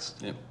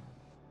relaxed. Yep.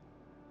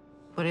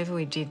 Whatever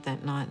we did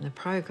that night in the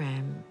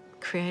program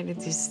created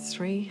this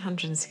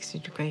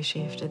 360-degree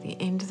shift. At the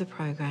end of the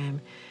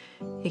program,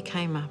 he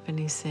came up and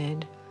he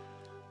said,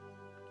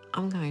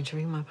 I'm going to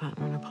ring my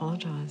partner and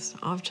apologise.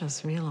 I've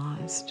just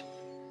realised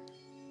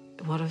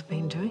what I've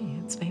been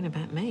doing. It's been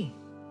about me.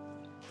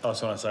 I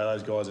just want to say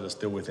those guys that are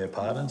still with their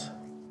partners,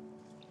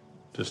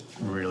 just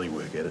really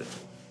work at it.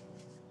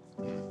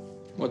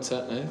 What's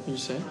that now, you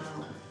saying?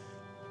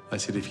 They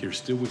said if you're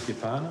still with your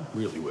partner,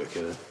 really work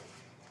at it.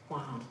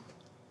 Wow.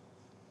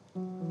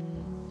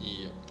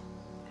 Yep.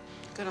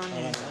 Good on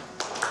you.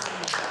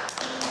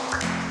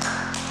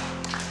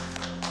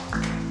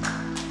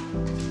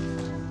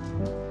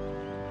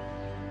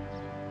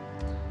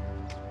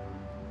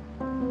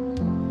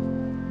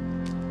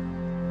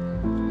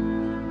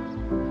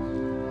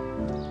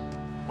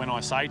 When I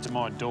say to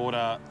my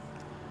daughter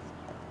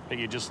that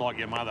you're just like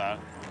your mother,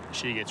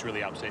 she gets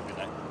really upset with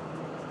that.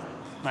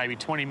 Maybe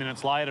 20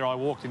 minutes later, I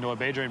walked into her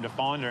bedroom to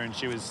find her and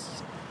she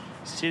was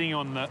sitting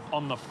on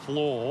the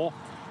floor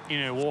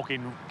in her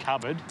walk-in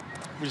cupboard,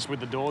 just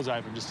with the doors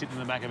open, just sitting in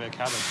the back of her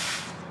cupboard.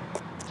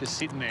 Just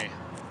sitting there,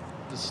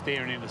 just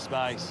staring into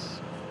space.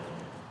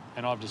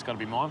 And I've just got to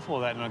be mindful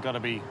of that, and I've got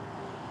to be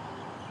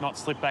not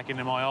slip back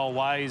into my old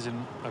ways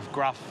and of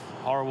gruff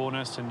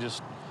horribleness and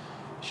just,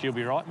 she'll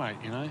be right, mate,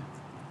 you know?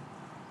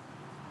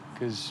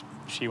 Because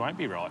she won't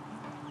be right.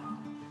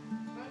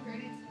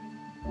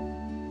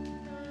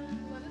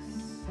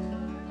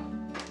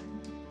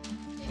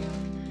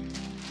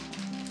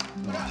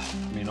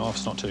 I mean,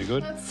 knife's not too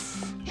good.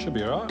 Should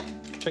be all right.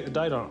 Check the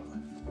date on it.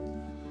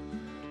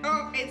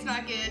 Oh, it's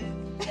not good.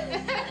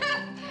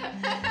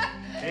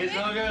 It's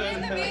not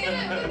good. Put it in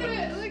the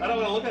bin. I don't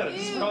want to look at it.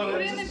 Just throw it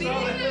Put it in. in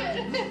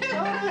the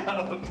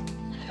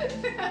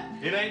Just bin.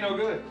 It ain't no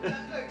good.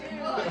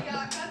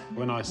 Yeah.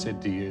 When I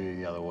said to you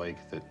the other week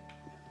that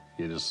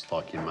you're just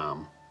like your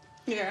mum,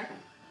 Yeah.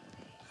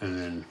 and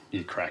then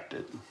you cracked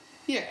it.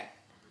 Yeah.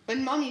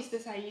 When Mum used to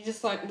say, you're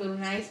just like little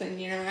Nathan,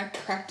 you know, I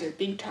cracked it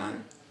big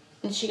time.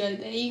 And she goes,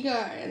 there you go.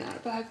 And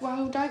I'd be like,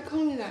 well, don't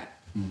call me that.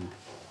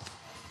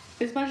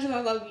 As much as I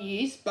love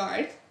you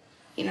both,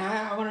 you know,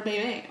 I want to be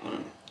me.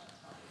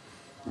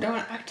 I don't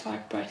want to act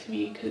like both of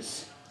you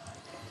because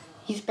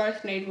you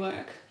both need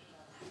work.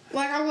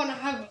 Like, I want to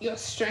have your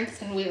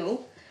strength and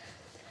will.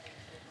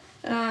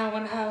 And I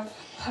want to have,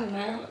 I don't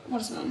know, what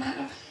does Mum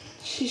have?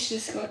 She's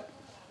just got,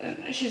 I don't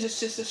know, she's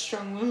just a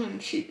strong woman.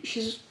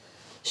 She's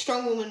a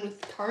strong woman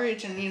with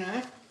courage and, you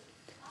know,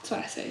 that's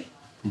what I see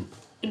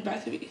in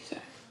both of you, so.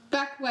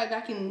 Way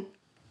back in,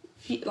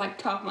 like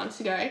 12 months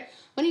ago,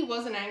 when he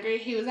wasn't angry,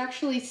 he was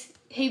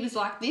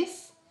like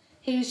this.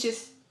 He was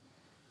just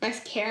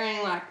most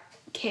caring, like,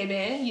 Care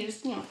Bear. You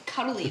just, you know,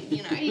 cuddle him,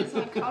 you know, you just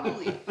want to cuddle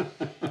him.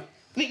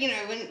 But, you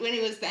know, when he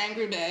was the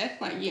angry bear,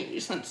 like, you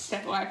just want to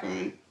step away from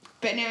him.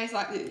 But now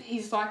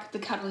he's like the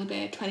cuddly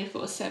bear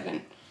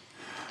 24/7.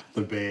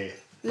 The bear.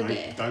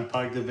 Don't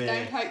poke the bear.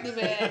 Don't poke the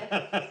bear.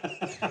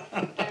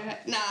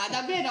 Nah,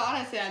 that bear died. I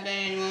don't see that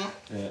bear anymore.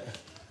 Yeah.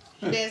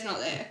 The bear's not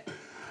there.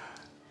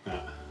 No.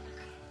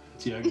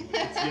 It's Yogi.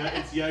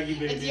 It's Yogi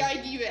Bear. It's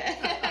Yogi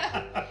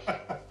Bear.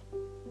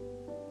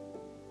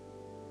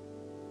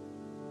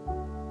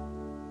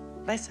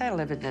 They say a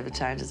leopard never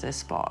changes their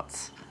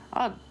spots.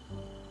 I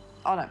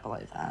don't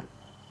believe that.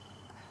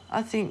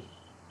 I think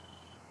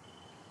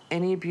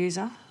any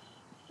abuser,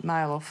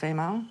 male or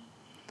female,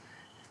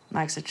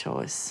 makes a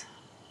choice.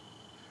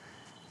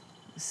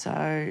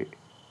 So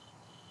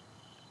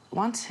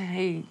once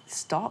he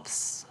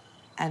stops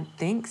and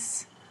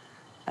thinks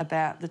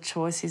about the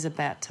choice he's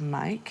about to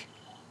make,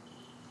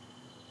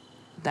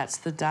 that's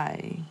the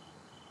day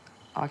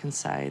I can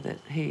say that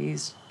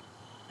he's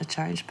a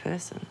changed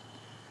person.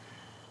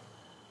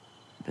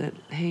 But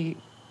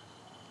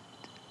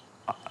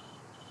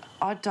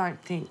I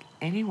don't think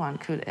anyone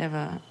could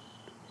ever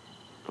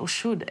or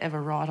should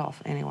ever write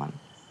off anyone.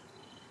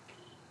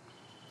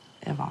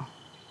 Ever.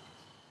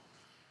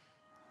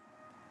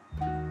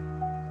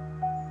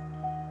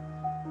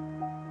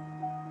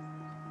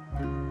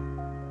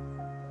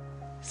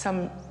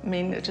 Some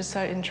men are just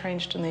so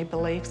entrenched in their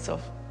beliefs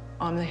of,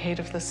 I'm the head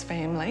of this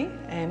family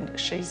and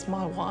she's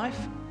my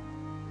wife.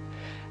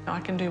 I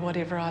can do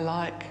whatever I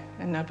like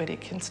and nobody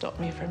can stop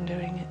me from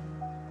doing it.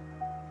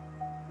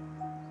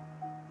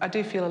 I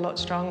do feel a lot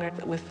stronger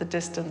with the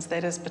distance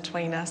that is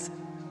between us.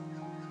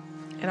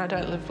 And I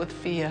don't live with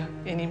fear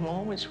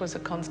anymore, which was a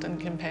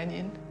constant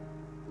companion.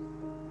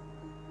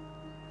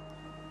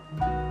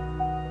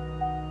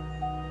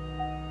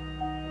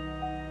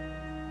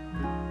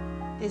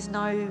 There's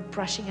no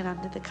brushing it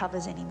under the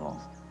covers anymore.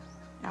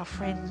 Our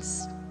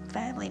friends,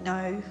 family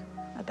know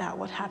about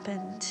what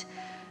happened,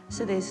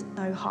 so there's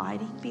no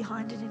hiding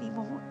behind it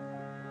anymore.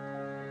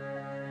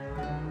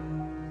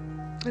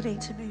 I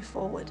need to move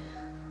forward.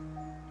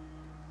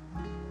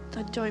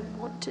 I don't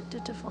want it to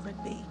define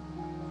me.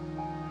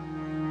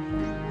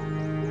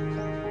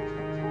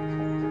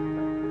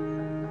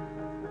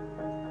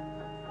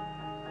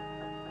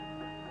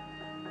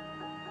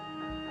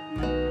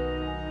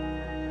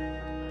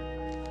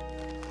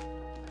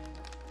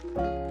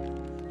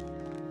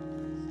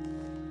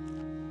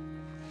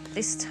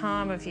 This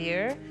time of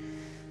year,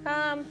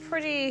 I'm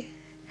pretty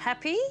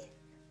happy,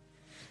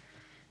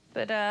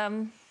 but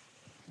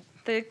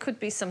there could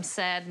be some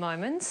sad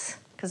moments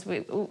because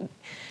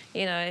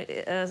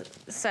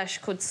Sash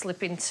could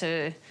slip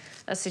into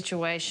a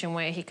situation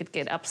where he could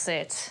get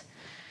upset.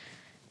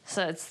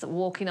 So it's the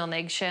walking on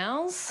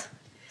eggshells.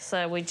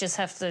 So we just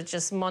have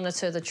to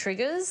monitor the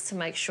triggers to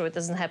make sure it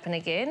doesn't happen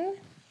again.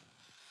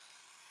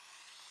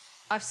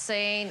 I've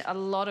seen a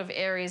lot of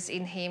areas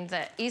in him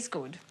that is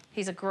good.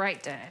 He's a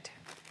great dad.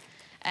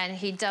 And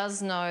he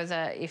does know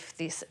that if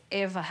this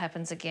ever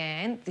happens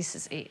again, this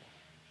is it.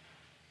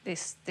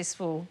 This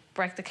will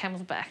break the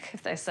camel's back,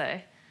 if they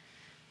say.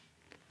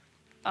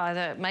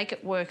 Either make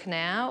it work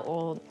now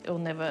or it'll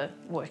never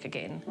work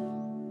again.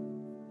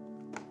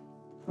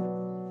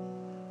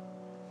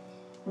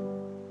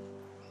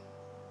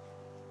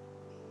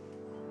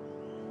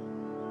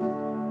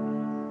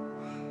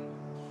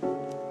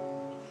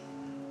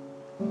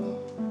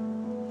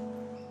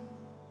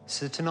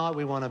 So tonight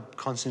we want to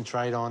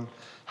concentrate on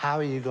how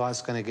are you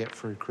guys going to get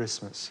through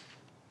Christmas?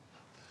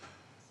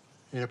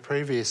 In a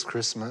previous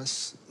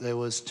Christmas, there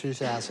was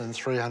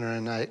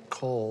 2,308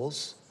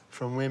 calls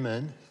from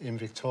women in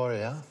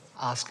Victoria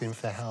asking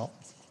for help.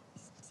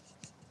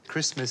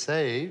 Christmas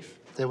Eve,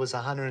 there was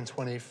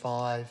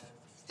 125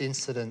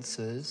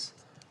 incidences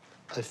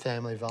of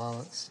family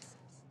violence.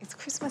 It's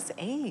Christmas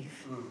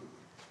Eve.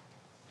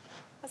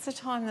 That's a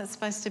time that's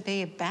supposed to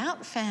be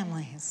about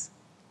families.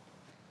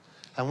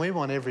 And we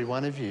want every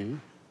one of you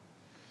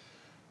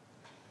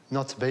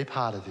not to be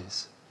part of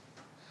this.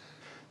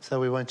 So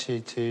we want you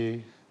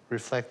to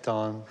reflect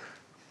on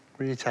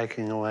really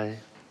taking away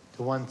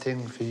the one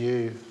thing for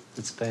you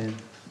that's been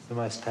the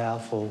most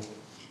powerful.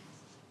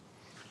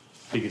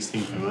 Biggest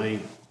thing for me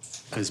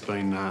has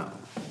been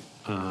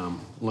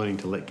learning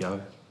to let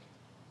go.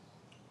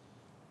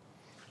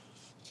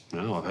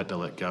 I've had to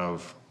let go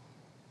of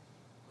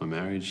my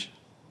marriage,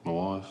 my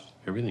wife,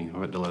 everything.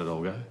 I've had to let it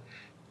all go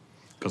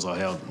because I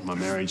held my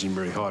marriage in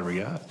very high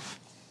regard.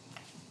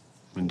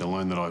 And to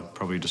learn that I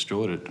probably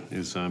destroyed it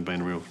has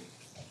been a real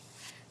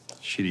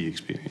shitty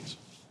experience.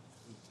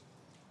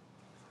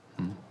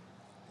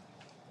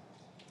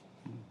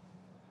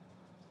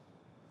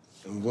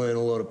 I've learned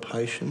a lot of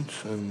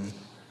patience and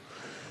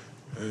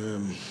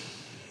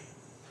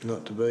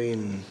not to be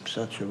in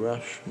such a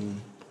rush and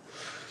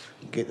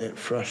get that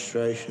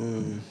frustration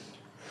and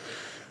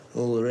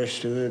all the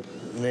rest of it,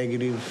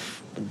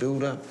 negative, the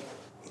build-up.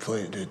 If I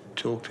had to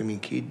talk to my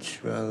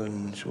kids rather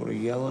than sort of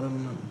yell at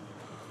them.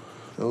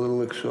 A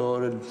little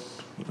excited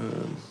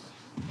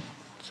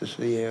to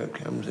see how it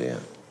comes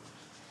out.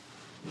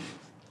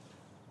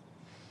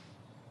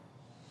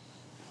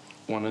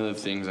 One of the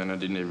things, and I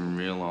didn't even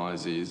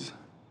realise, is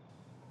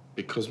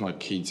because my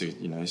kids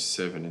are,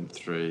 7 and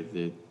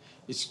 3,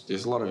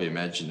 there's a lot of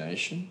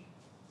imagination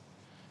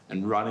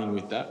and running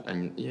with that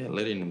and,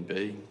 letting them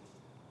be.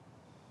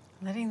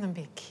 Letting them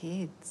be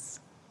kids.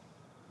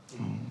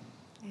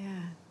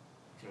 Yeah.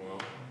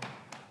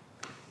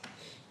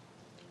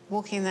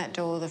 Walking that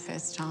door the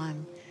first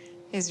time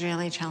is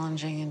really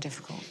challenging and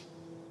difficult.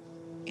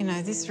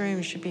 This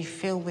room should be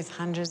filled with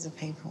hundreds of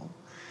people.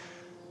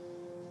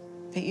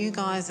 But you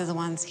guys are the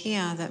ones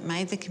here that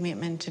made the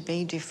commitment to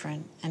be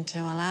different and to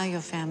allow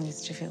your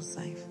families to feel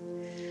safe.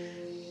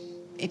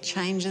 It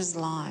changes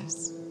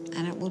lives,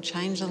 and it will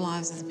change the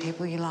lives of the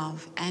people you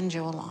love and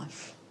your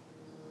life.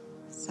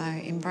 So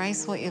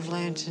embrace what you've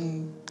learnt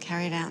and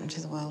carry it out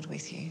into the world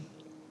with you.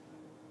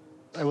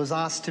 It was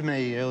asked to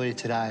me earlier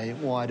today,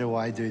 why do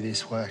I do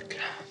this work?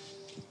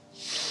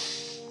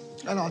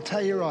 And I'll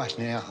tell you right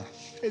now,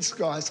 it's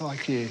guys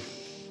like you.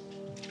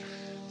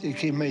 You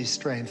give me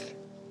strength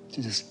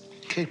to just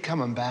keep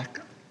coming back,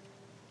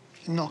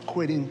 not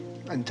quitting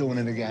and doing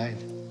it again.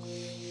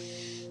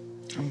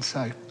 And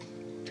so,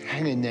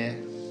 hang in there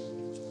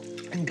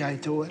and go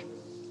do it.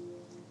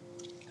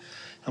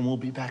 And we'll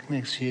be back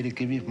next year to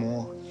give you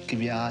more,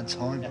 give you a hard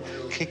time,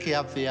 kick you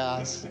up the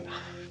arse.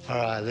 All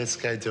right, let's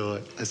go do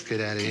it. Let's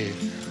get out of here.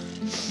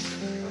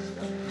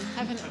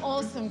 Have an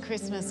awesome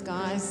Christmas,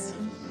 guys.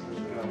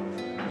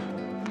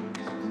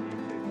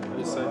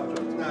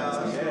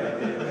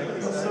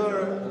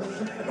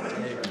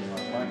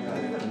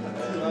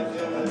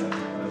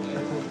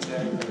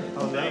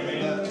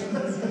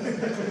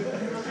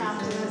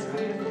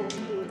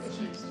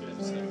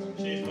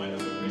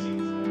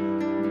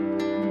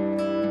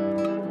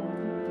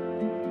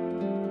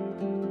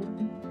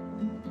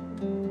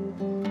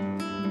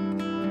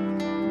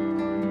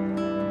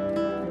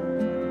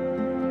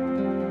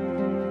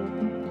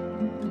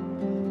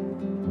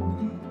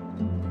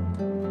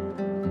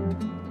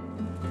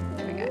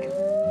 There we go.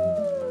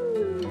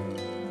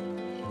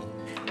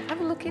 Have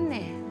a look in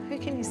there. Who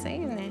can you see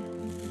in there?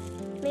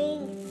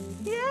 Me.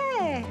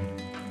 Yeah.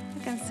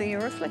 I can see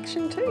your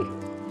reflection too.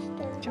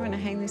 Do you want to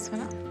hang this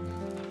one up?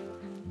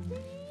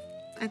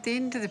 At the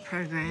end of the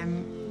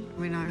program,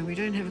 we know we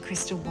don't have a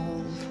crystal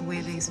ball for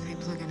where these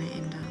people are going to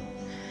end up.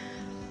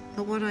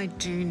 But what I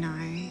do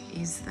know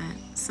is that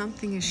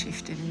something has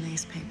shifted in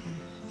these people.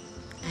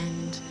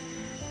 And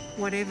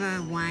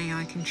whatever way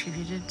I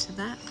contributed to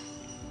that,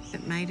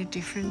 that made a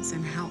difference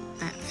and helped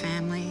that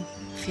family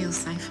feel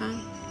safer,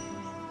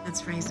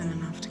 that's reason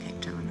enough to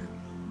keep doing it.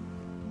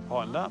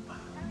 Tightened up.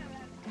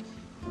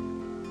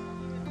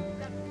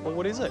 Well,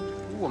 what is it?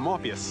 Ooh, it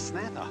might be a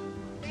snapper.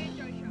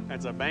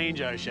 That's a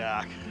banjo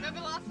shark.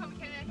 Remember last time we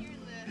came out here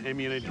in the... Em,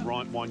 you need to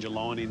wind your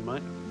line in,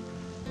 mate.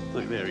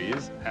 Look, there he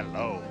is.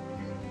 Hello.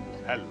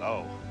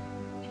 Hello.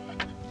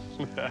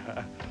 Look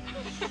at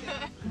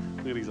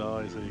his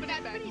eyes.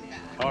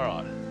 All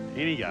right,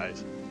 in he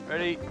goes.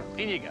 Ready?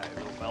 In you go,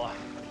 little fella.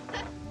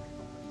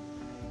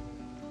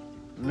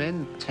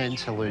 Men tend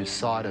to lose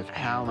sight of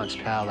how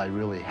much power they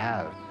really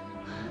have,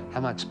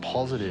 how much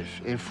positive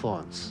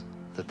influence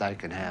that they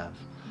can have.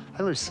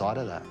 They lose sight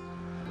of that.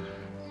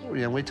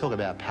 You know, we talk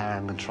about power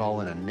and control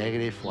in a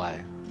negative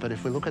way, but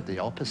if we look at the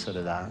opposite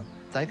of that,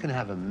 they can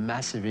have a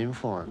massive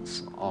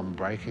influence on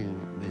breaking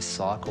this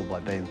cycle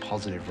by being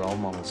positive role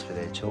models for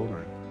their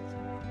children.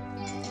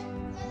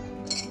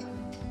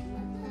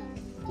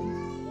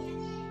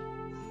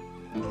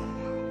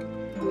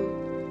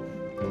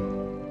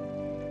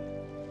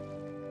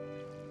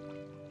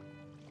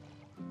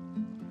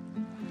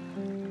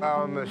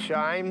 I'm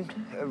ashamed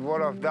of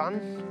what I've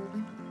done.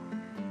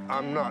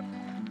 I'm not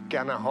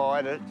gonna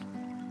hide it.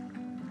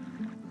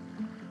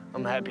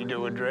 I'm happy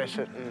to address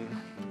it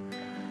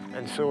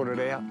and sort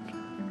it out.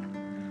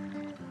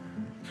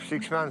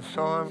 6 months'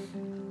 time,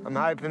 I'm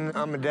hoping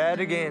I'm a dad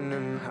again,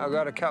 and I've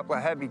got a couple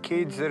of happy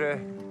kids that are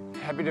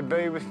happy to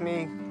be with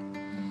me,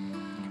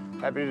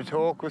 happy to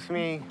talk with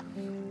me,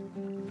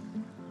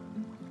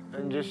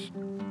 and just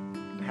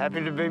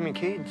happy to be my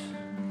kids.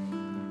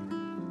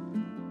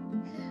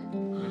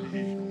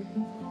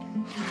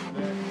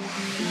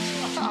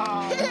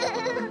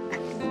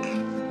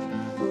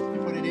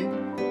 Put it in.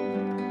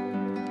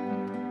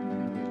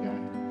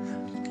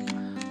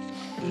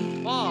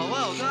 Oh,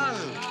 well done.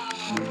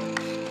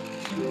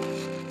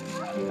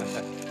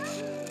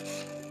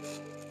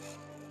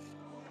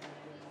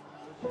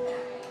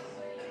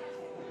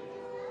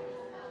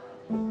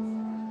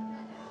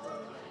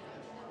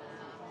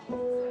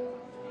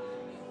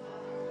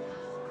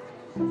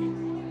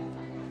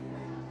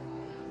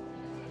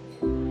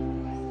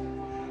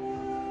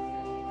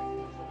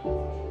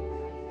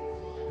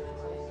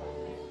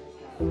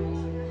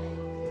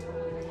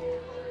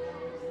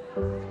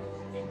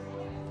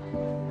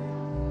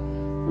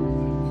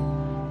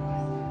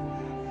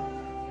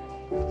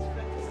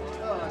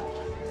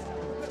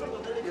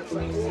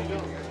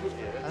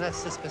 And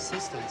that's just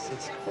persistence.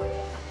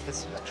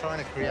 It's trying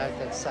to create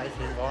that safe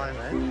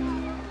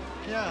environment.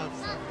 Yeah,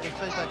 the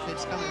feedback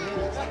keeps coming in.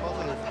 It's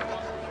positive.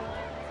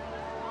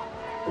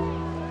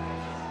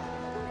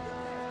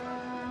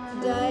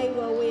 Today,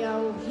 while we are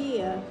all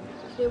here,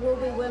 there will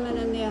be women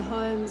in their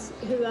homes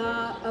who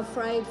are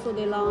afraid for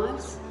their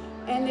lives,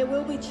 and there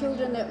will be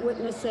children that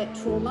witness that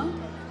trauma.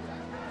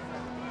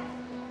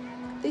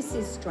 This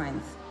is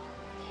strength.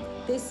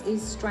 This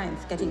is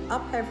strength, getting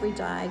up every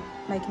day,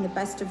 making the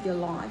best of your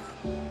life.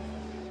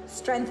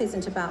 Strength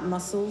isn't about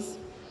muscles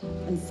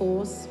and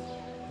force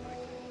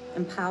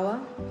and power.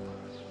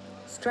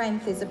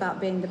 Strength is about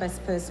being the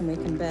best person we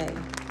can be.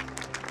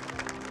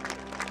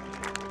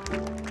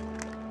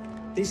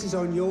 This is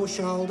on your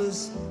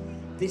shoulders.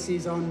 This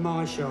is on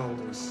my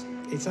shoulders.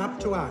 It's up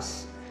to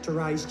us to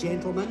raise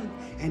gentlemen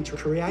and to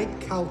create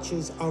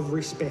cultures of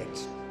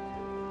respect.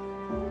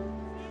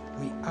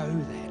 We owe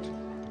that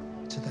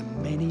to the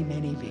many,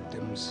 many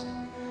victims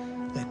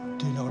that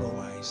do not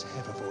always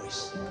have a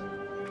voice.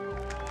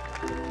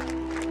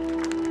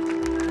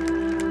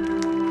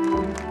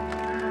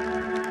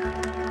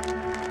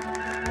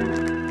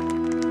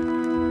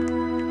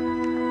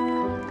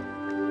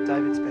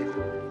 David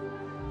speaking.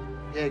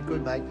 Yeah,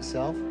 good mate,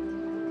 yourself?